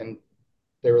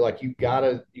they were like, you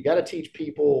gotta teach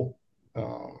people,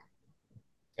 kind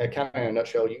of in a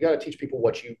nutshell, you got to teach people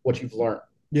what you've learned.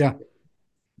 Yeah.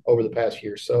 Over the past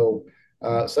year. So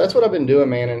that's what I've been doing,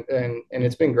 man. And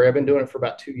it's been great. I've been doing it for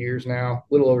about 2 years now,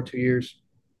 a little over 2 years.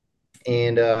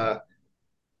 And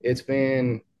it's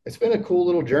been a cool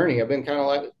little journey. I've been kind of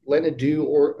like letting it do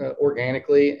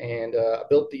organically. And I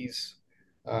built these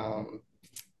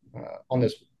on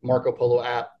this Marco Polo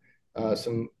app,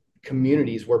 some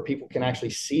communities where people can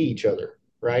actually see each other,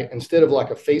 right? Instead of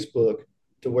like a Facebook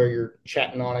to where you're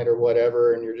chatting on it or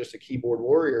whatever, and you're just a keyboard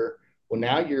warrior. Well,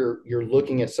 now you're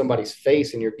looking at somebody's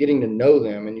face and you're getting to know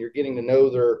them, and you're getting to know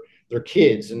their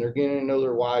kids, and they're getting to know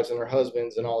their wives and their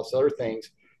husbands and all this other things.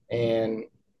 And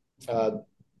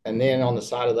then on the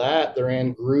side of that, they're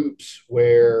in groups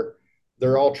where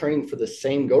they're all training for the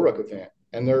same GORUCK event,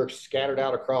 and they're scattered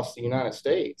out across the United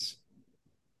States.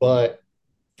 But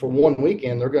for one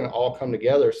weekend, they're going to all come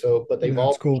together. But they've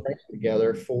all been training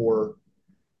together for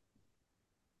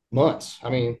months. I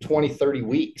mean, 20, 30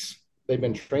 weeks. They've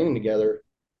been training together,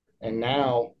 and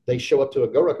now they show up to a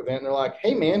GORUCK event and they're like,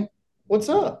 hey man, what's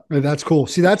up? That's cool.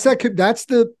 See, that's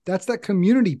that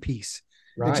community piece.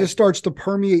 It Right. just starts to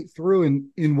permeate through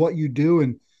in what you do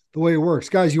and the way it works.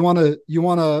 Guys, you want a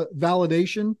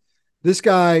validation? This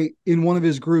guy in one of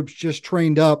his groups just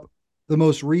trained up the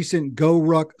most recent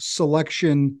GORUCK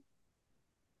selection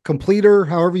completer,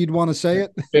 however you'd want to say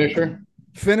it, Finisher.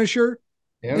 finisher.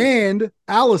 Yeah. And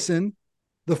Allison,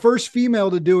 the first female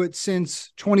to do it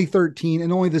since 2013,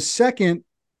 and only the second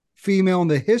female in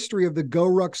the history of the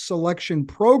GORUCK selection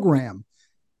program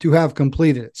to have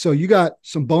completed it. So you got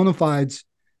some bona fides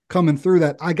coming through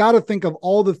that. I got to think of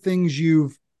all the things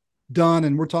you've done,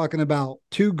 and we're talking about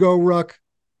 2 GORUCK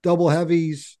double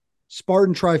heavies,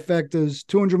 Spartan trifectas,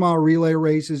 200-mile relay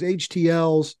races,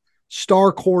 HTLs,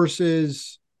 star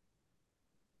courses.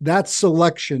 That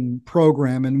selection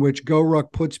program in which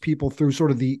GORUCK puts people through sort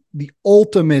of the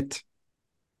ultimate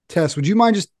test. Would you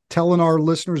mind just telling our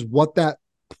listeners what that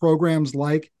program's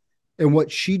like and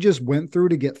what she just went through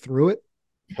to get through it?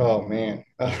 Oh man,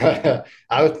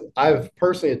 I've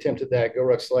personally attempted that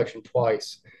GORUCK selection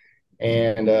twice,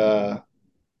 and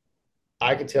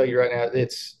I can tell you right now,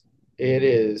 it's a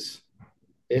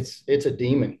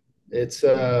demon. It's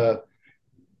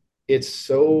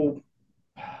so,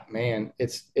 man,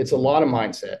 it's a lot of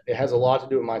mindset. It has a lot to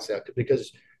do with mindset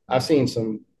because I've seen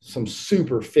some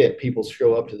super fit people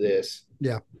show up to this,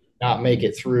 Yeah, not make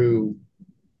it through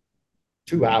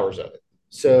 2 hours of it.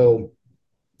 So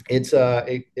it's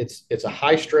a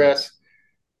high stress,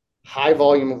 high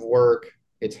volume of work.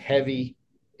 It's heavy.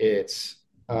 It's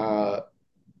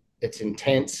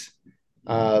intense.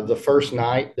 The first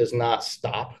night does not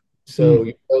stop. So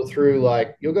you'll go through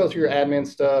your admin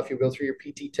stuff, you'll go through your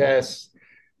PT tests,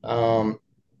 and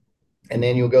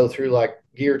then you'll go through like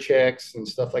gear checks and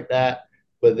stuff like that.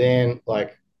 But then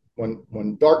like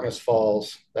when darkness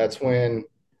falls, that's when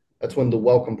the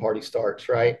welcome party starts,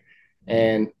 right?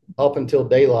 And up until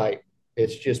daylight,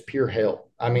 it's just pure hell.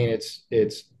 I mean,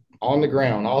 it's on the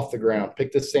ground, off the ground,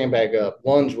 pick the sandbag up,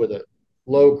 lunge with it,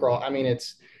 low crawl. I mean,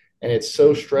 it's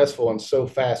so stressful and so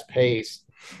fast paced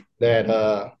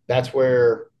that that's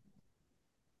where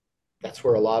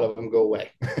a lot of them go away.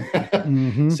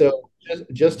 mm-hmm. So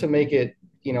just to make it,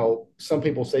 some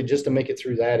people say just to make it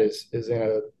through that is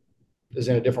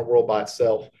in a different world by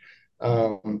itself.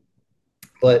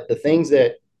 But the things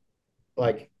that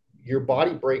like your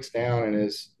body breaks down and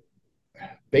is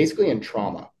basically in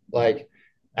trauma. Like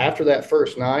after that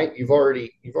first night, you've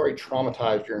already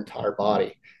traumatized your entire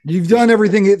body. You've done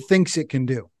everything it thinks it can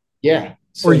do. Yeah.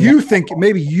 So or you think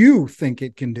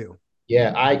it can do.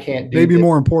 Yeah, I can't do maybe this.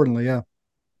 More importantly, yeah.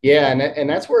 Yeah, and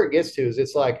that's where it gets to is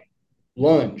it's like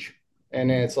lunge. And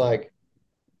then it's like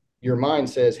your mind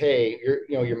says, hey,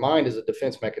 your mind is a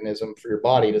defense mechanism for your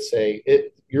body to say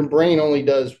it. Your brain only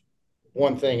does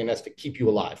one thing, and that's to keep you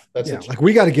alive. That's like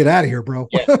we got to get out of here, bro.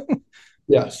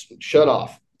 Yes, shut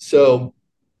off. So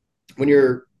when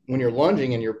you're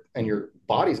lunging and your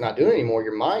body's not doing it anymore,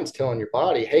 your mind's telling your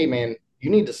body, hey man, you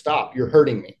need to stop. You're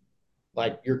hurting me.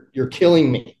 Like you're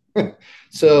killing me.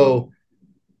 So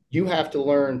you have to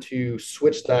learn to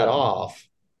switch that off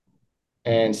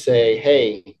and say,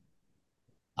 hey,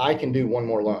 I can do one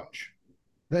more lunge.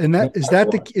 And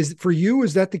is for you,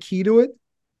 is that the key to it?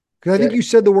 Because I think you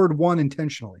said the word one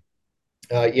intentionally.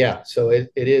 Yeah. So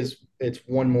it's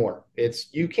one more.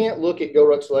 You can't look at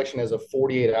GORUCK selection as a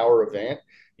 48-hour event.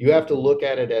 You have to look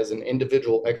at it as an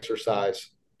individual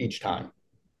exercise each time.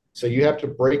 So you have to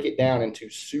break it down into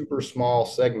super small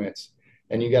segments.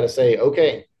 And you got to say,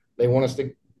 okay, they want us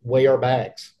to weigh our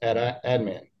bags at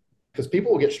admin because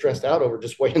people will get stressed out over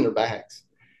just weighing their bags.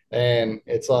 And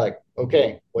it's like,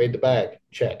 okay, weighed the bag,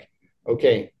 check.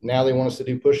 Okay, now they want us to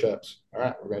do push-ups. All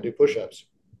right, we're going to do push-ups.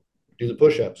 Do the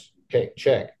push-ups. Okay,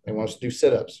 check. They want us to do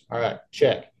sit-ups. All right,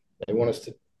 check. They want us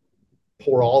to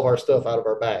pour all of our stuff out of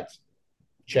our bags.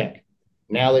 Check.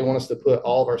 Now they want us to put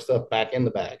all of our stuff back in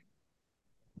the bag.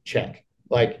 Check.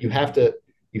 Like you have to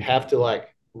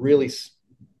like really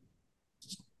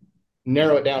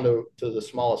narrow it down to the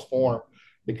smallest form,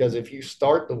 because if you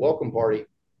start the welcome party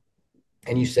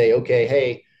and you say, okay,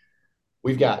 hey,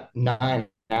 we've got 9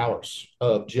 hours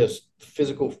of just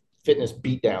physical fitness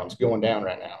beatdowns going down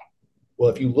right now. Well,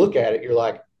 if you look at it, you're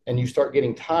like, and you start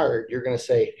getting tired, you're going to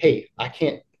say, hey, I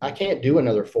can't do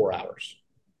another 4 hours.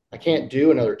 I can't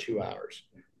do another 2 hours.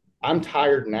 I'm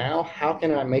tired now. How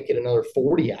can I make it another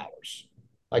 40 hours?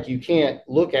 Like you can't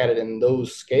look at it in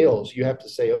those scales. You have to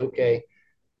say, okay,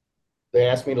 they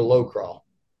asked me to low crawl.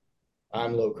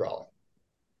 I'm low crawling.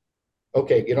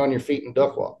 Okay, get on your feet and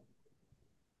duck walk.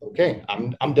 Okay,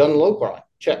 I'm done low crawling.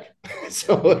 Check.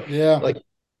 So yeah, like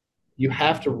you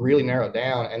have to really narrow it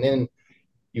down, and then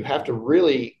you have to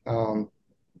really.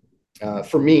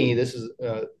 For me, this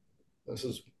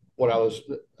is what I was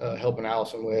helping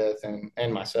Allison with, and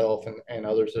myself and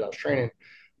others that I was training,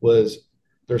 was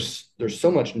there's so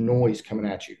much noise coming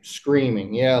at you,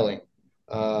 screaming, yelling,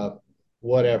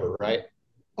 whatever, right?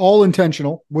 All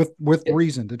intentional with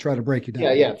reason to try to break you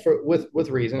down. Yeah, with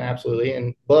reason,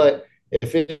 absolutely. But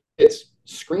if it's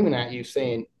screaming at you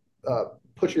saying,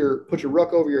 put your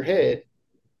ruck over your head,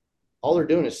 all they're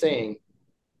doing is saying,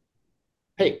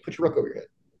 hey, put your ruck over your head.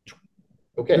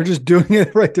 Okay. They're just doing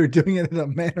it right. They're doing it in a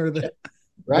manner that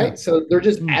right. Yeah. So they're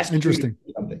just asking interesting. you to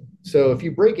do something. So if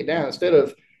you break it down, instead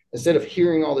of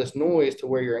hearing all this noise to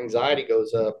where your anxiety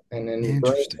goes up and then your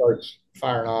brain starts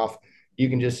firing off, you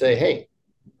can just say, hey,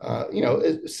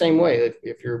 same way.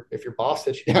 If your boss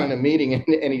sits you down in a meeting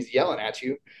and he's yelling at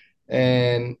you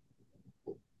and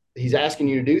he's asking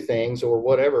you to do things or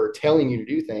whatever, telling you to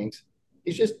do things,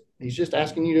 he's just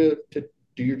asking you to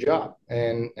do your job.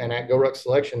 And at GORUCK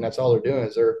Selection, that's all they're doing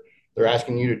is they're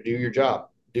asking you to do your job,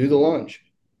 do the lunge.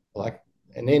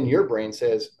 And then your brain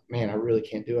says, man, I really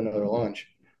can't do another lunge,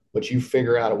 but you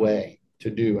figure out a way to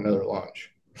do another lunge.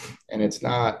 And it's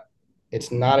not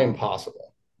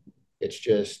impossible. It's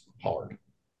just hard.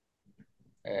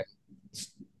 And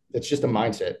it's just a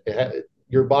mindset.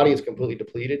 Your body is completely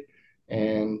depleted,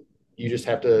 and you just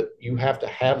have to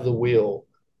have the will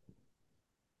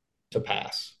to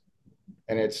pass.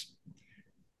 And it's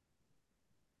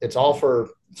all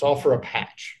for a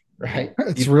patch, right?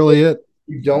 That's really it.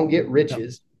 You don't get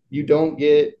riches. No. You don't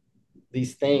get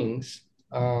these things.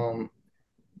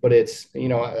 But it's,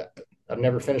 I've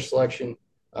never finished selection.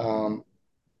 Chad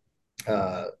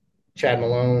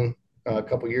Malone, a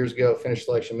couple years ago, finished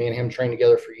selection. Me and him trained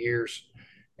together for years.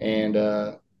 And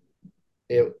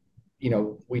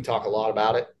we talk a lot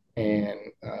about it. And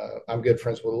I'm good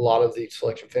friends with a lot of the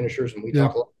selection finishers, and we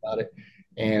talk a lot about it.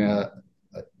 And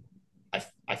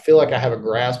I feel like I have a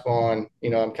grasp on,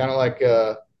 I'm kind of like,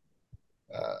 I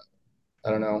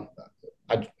don't know.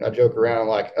 I joke around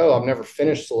like, oh, I've never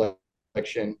finished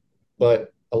selection,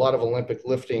 but a lot of Olympic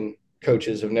lifting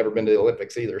coaches have never been to the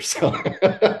Olympics either. So,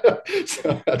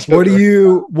 what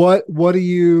do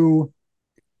you,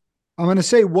 I'm going to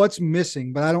say what's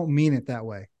missing, but I don't mean it that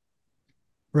way.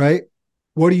 Right.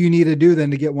 What do you need to do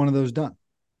then to get one of those done?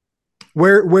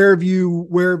 Where have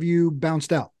you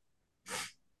bounced out?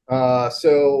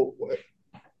 So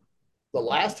the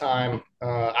last time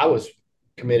I was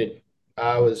committed,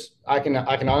 I can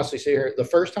honestly say here, the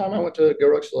first time I went to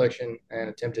GORUCK Selection and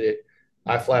attempted it,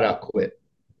 I flat out quit.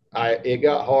 It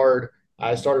got hard.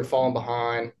 I started falling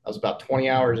behind. I was about 20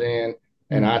 hours in,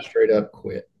 and I straight up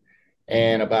quit.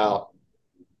 And about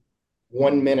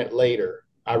 1 minute later,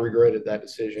 I regretted that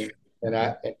decision.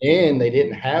 And they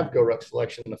didn't have GORUCK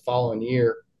Selection the following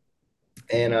year.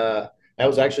 And that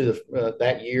was actually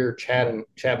that year. Chad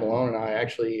Malone and I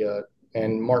actually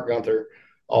and Mark Gunther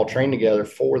all trained together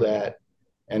for that.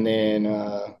 And then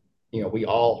we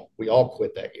all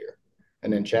quit that year.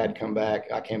 And then Chad come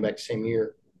back. I came back the same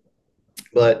year.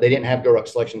 But they didn't have GORUCK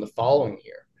Selection the following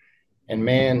year. And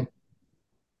man,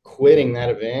 quitting that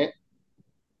event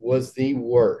was the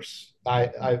worst.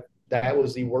 That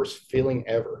was the worst feeling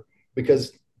ever,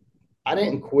 because I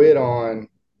didn't quit on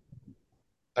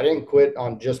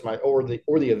just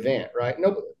the event, right?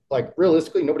 No, like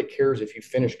realistically, nobody cares if you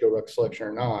finish GORUCK Selection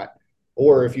or not,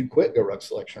 or if you quit GORUCK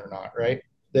Selection or not, right?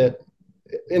 That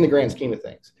in the grand scheme of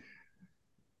things.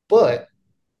 But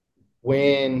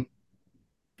when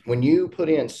you put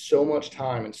in so much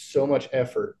time and so much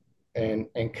effort and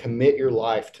commit your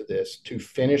life to this, to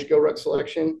finish GORUCK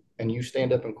Selection, and you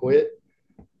stand up and quit,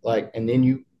 and then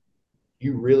you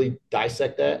really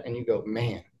dissect that and you go,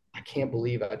 man, I can't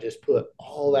believe I just put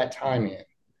all that time in,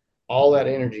 all that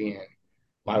energy in.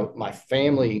 My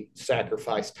family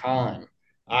sacrificed time.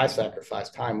 I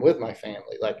sacrificed time with my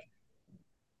family.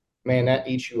 Man, that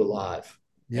eats you alive.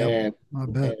 Yeah, I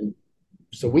bet. And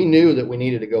so we knew that we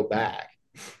needed to go back.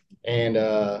 And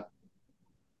I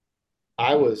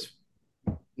was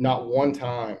not one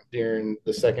time during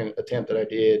the second attempt that I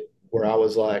did where I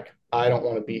was like, I don't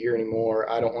want to be here anymore.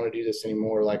 I don't want to do this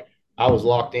anymore. I was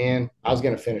locked in. I was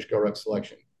going to finish GORUCK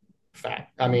Selection.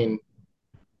 Fact. I mean,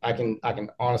 I can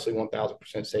honestly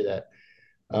 1000% say that.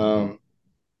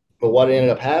 But what ended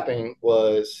up happening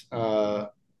was I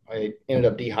ended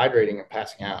up dehydrating and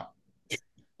passing out.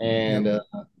 And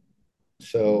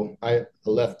so I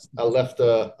left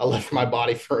my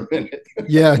body for a minute.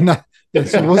 Yeah,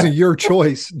 it wasn't your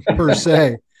choice per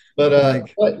se. But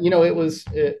it was.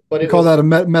 But you call that a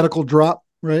medical drop,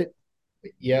 right?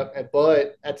 Yeah,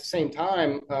 but at the same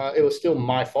time, it was still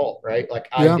my fault, right?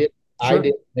 I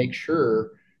didn't make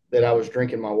sure that I was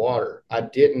drinking my water. I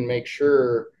didn't make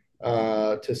sure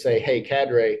to say, "Hey,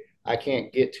 Cadre, I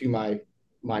can't get to my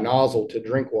nozzle to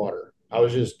drink water. I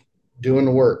was just doing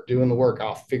the work.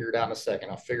 I'll figure it out in a second.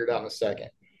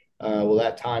 Well,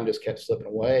 that time just kept slipping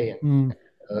away, and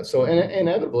so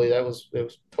inevitably it was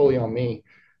totally on me.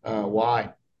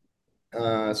 Why?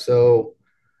 So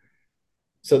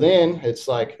then it's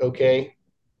like, okay,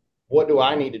 what do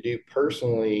I need to do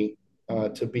personally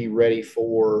to be ready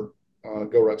for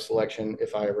GORUCK selection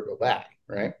if I ever go back,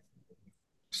 right?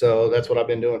 So that's what I've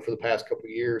been doing for the past couple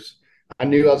of years. I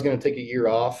knew I was going to take a year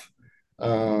off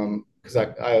because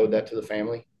I owed that to the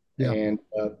family. Yeah.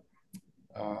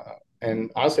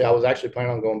 And honestly, I was actually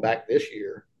planning on going back this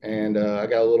year, and I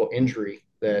got a little injury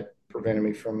that prevented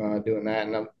me from doing that,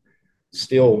 and I'm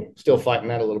still fighting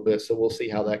that a little bit. So we'll see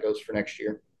how that goes for next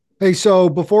year. Hey, so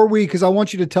because I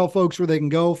want you to tell folks where they can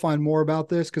go find more about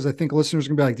this, because I think listeners are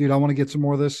gonna be like, dude, I want to get some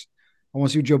more of this. I want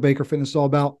to see what Joe Baker Fitness is all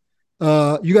about.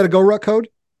 You got a GORUCK code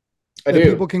I that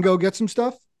do. people can go get some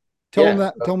stuff? Tell them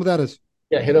what that is.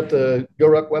 Yeah, hit up the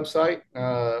GORUCK website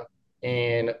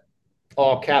and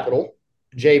all capital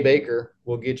J Baker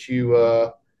will get you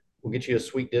a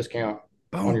sweet discount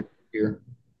on your gear.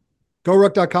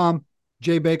 GORUCK.com.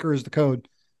 J Baker is the code.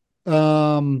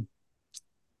 What's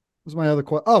my other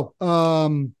question?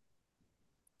 So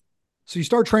you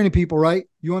start training people, right?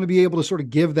 You want to be able to sort of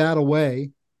give that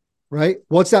away, right?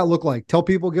 What's that look like? Tell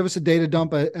people, give us a data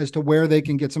dump as to where they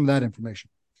can get some of that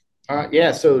information.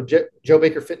 Yeah, so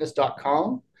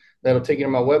joebakerfitness.com. That'll take you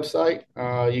to my website.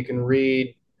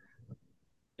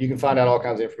 You can find out all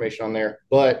kinds of information on there,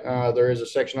 but there is a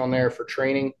section on there for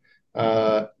training.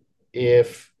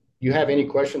 If you have any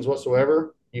questions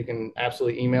whatsoever, you can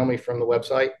absolutely email me from the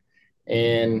website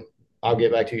and I'll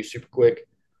get back to you super quick.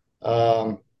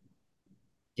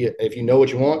 If you know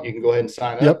what you want, you can go ahead and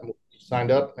sign up. We'll get you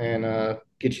signed up and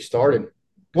get you started.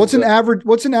 What's an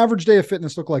average day of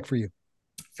fitness look like for you?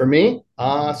 For me,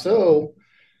 so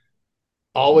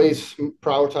always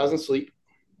prioritizing sleep.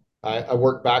 I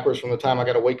work backwards from the time I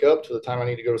got to wake up to the time I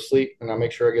need to go to sleep, and I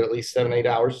make sure I get at least 7-8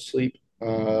 hours of sleep.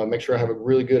 Make sure I have a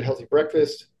really good, healthy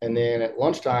breakfast, and then at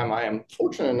lunchtime, I am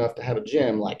fortunate enough to have a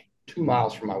gym like 2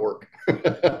 miles from my work.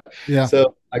 Yeah.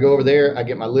 So I go over there, I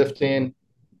get my lift in.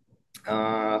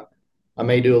 I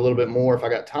may do a little bit more if I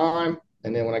got time,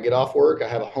 and then when I get off work, I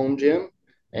have a home gym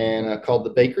and called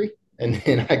the bakery, and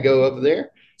then I go over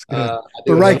there.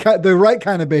 The right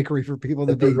kind of bakery for people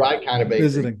to be right kind of bakery.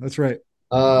 Visiting. That's right.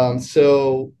 I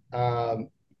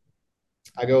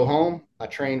go home, I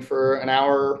train for an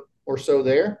hour or so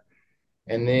there,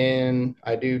 and then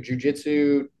I do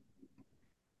jujitsu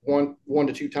one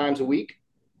to 2 times a week.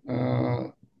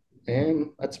 And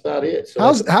that's about it. So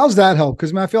how's that help?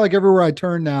 Because I feel like everywhere I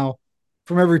turn now,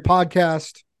 from every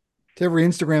podcast to every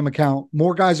Instagram account,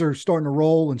 more guys are starting to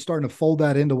roll and starting to fold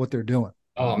that into what they're doing.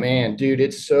 Oh man, dude,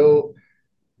 it's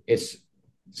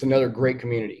another great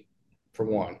community for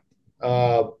one.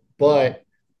 But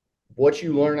what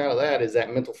you learn out of that is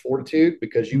that mental fortitude,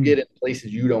 because you get in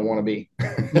places you don't want to be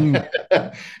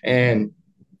and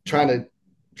trying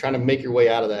to make your way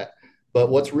out of that. But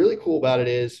what's really cool about it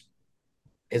is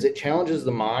it challenges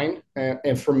the mind.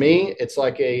 And for me, it's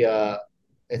like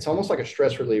it's almost like a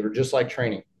stress reliever, just like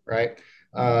training, right?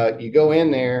 You go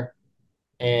in there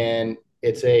and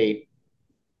it's a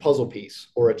puzzle piece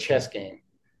or a chess game,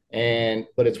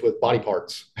 but it's with body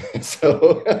parts.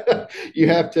 So you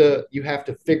have to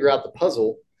figure out the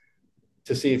puzzle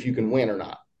to see if you can win or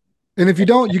not. And if you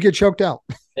don't, you get choked out.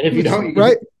 And if you don't,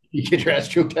 right, you get your ass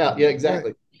choked out. Yeah,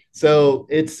 exactly. Right. So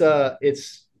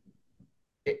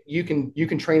you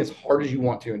can train as hard as you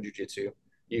want to in jiu-jitsu.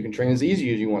 You can train as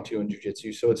easy as you want to in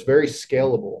jiu-jitsu. So it's very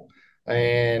scalable.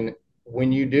 And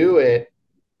when you do it,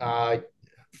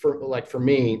 for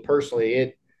me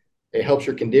personally, it helps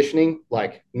your conditioning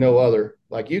like no other.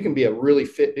 Like you can be a really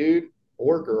fit dude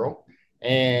or girl,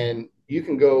 and you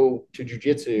can go to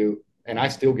jiu-jitsu and I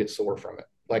still get sore from it.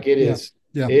 Like it is,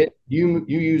 you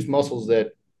use muscles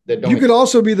that don't. You could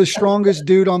also be the strongest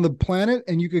dude on the planet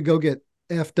and you could go get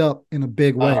effed up in a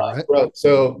big way, right? Bro,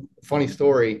 so funny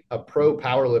story, a pro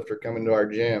power lifter coming to our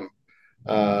gym.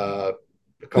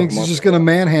 Thinks he's just going to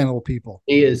manhandle people.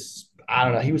 He is, I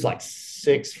don't know. He was like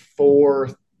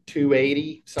 6'4",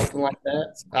 280, something like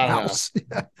that. I don't know.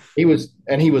 Yeah. He was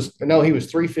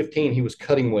 315. He was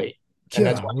cutting weight. And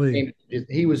that's why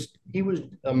he was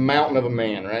a mountain of a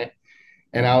man, right?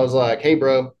 And I was like, hey,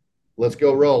 bro, let's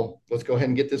go roll. Let's go ahead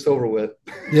and get this over with.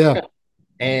 Yeah.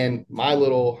 And my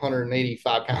little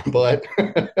 185-pound butt,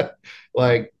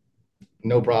 like,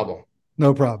 no problem.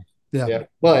 No problem. Yeah. Yeah.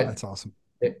 But that's awesome.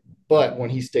 But when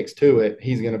he sticks to it,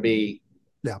 he's going to be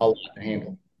a lot to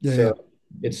handle. Yeah.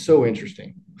 It's so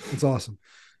interesting. It's awesome.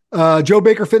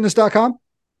 JoeBakerFitness.com.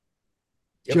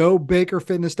 Yep.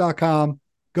 JoeBakerFitness.com.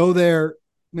 Go there,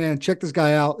 man. Check this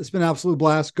guy out. It's been an absolute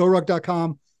blast.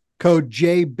 GORUCK.com, code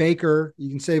JBaker. You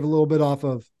can save a little bit off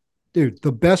of, dude,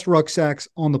 the best rucksacks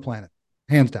on the planet,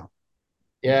 hands down.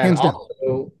 Yeah, Hands and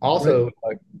down. also,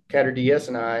 Catter DS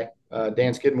and I,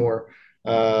 Dan Skidmore,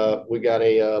 we got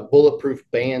a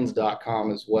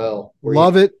bulletproofbands.com as well.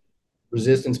 Love it.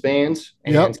 Resistance bands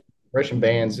and Yep. compression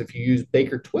bands. If you use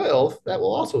Baker 12, that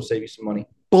will also save you some money.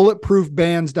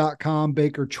 Bulletproofbands.com,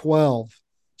 Baker 12.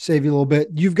 Save you a little bit.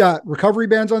 You've got recovery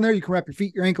bands on there. You can wrap your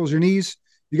feet, your ankles, your knees.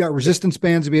 You got resistance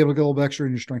bands to be able to get a little bit extra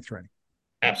in your strength training.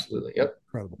 Absolutely. Yep.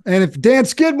 Incredible. And if Dan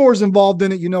Skidmore's involved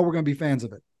in it, you know we're going to be fans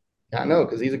of it. I know,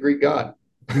 because he's a Greek god.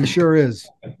 He sure is.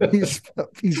 He's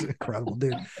incredible,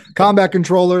 dude. Combat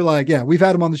controller, like, yeah, we've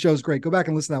had him on the show. It's great. Go back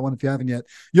and listen to that one if you haven't yet.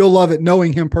 You'll love it.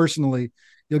 Knowing him personally,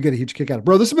 you'll get a huge kick out of it.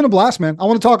 Bro, this has been a blast, man. I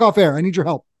want to talk off air. I need your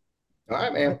help. All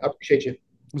right, man. I appreciate you.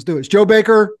 Let's do it. It's Joe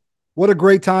Baker. What a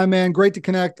great time, man. Great to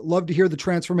connect. Love to hear the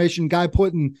transformation. Guy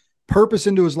putting purpose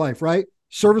into his life, right?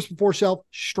 Service before self,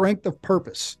 strength of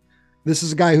purpose. This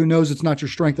is a guy who knows it's not your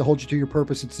strength that holds you to your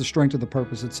purpose. It's the strength of the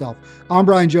purpose itself. I'm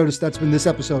Brian Jodis. That's been this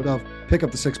episode of Pick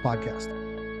Up the Six podcast.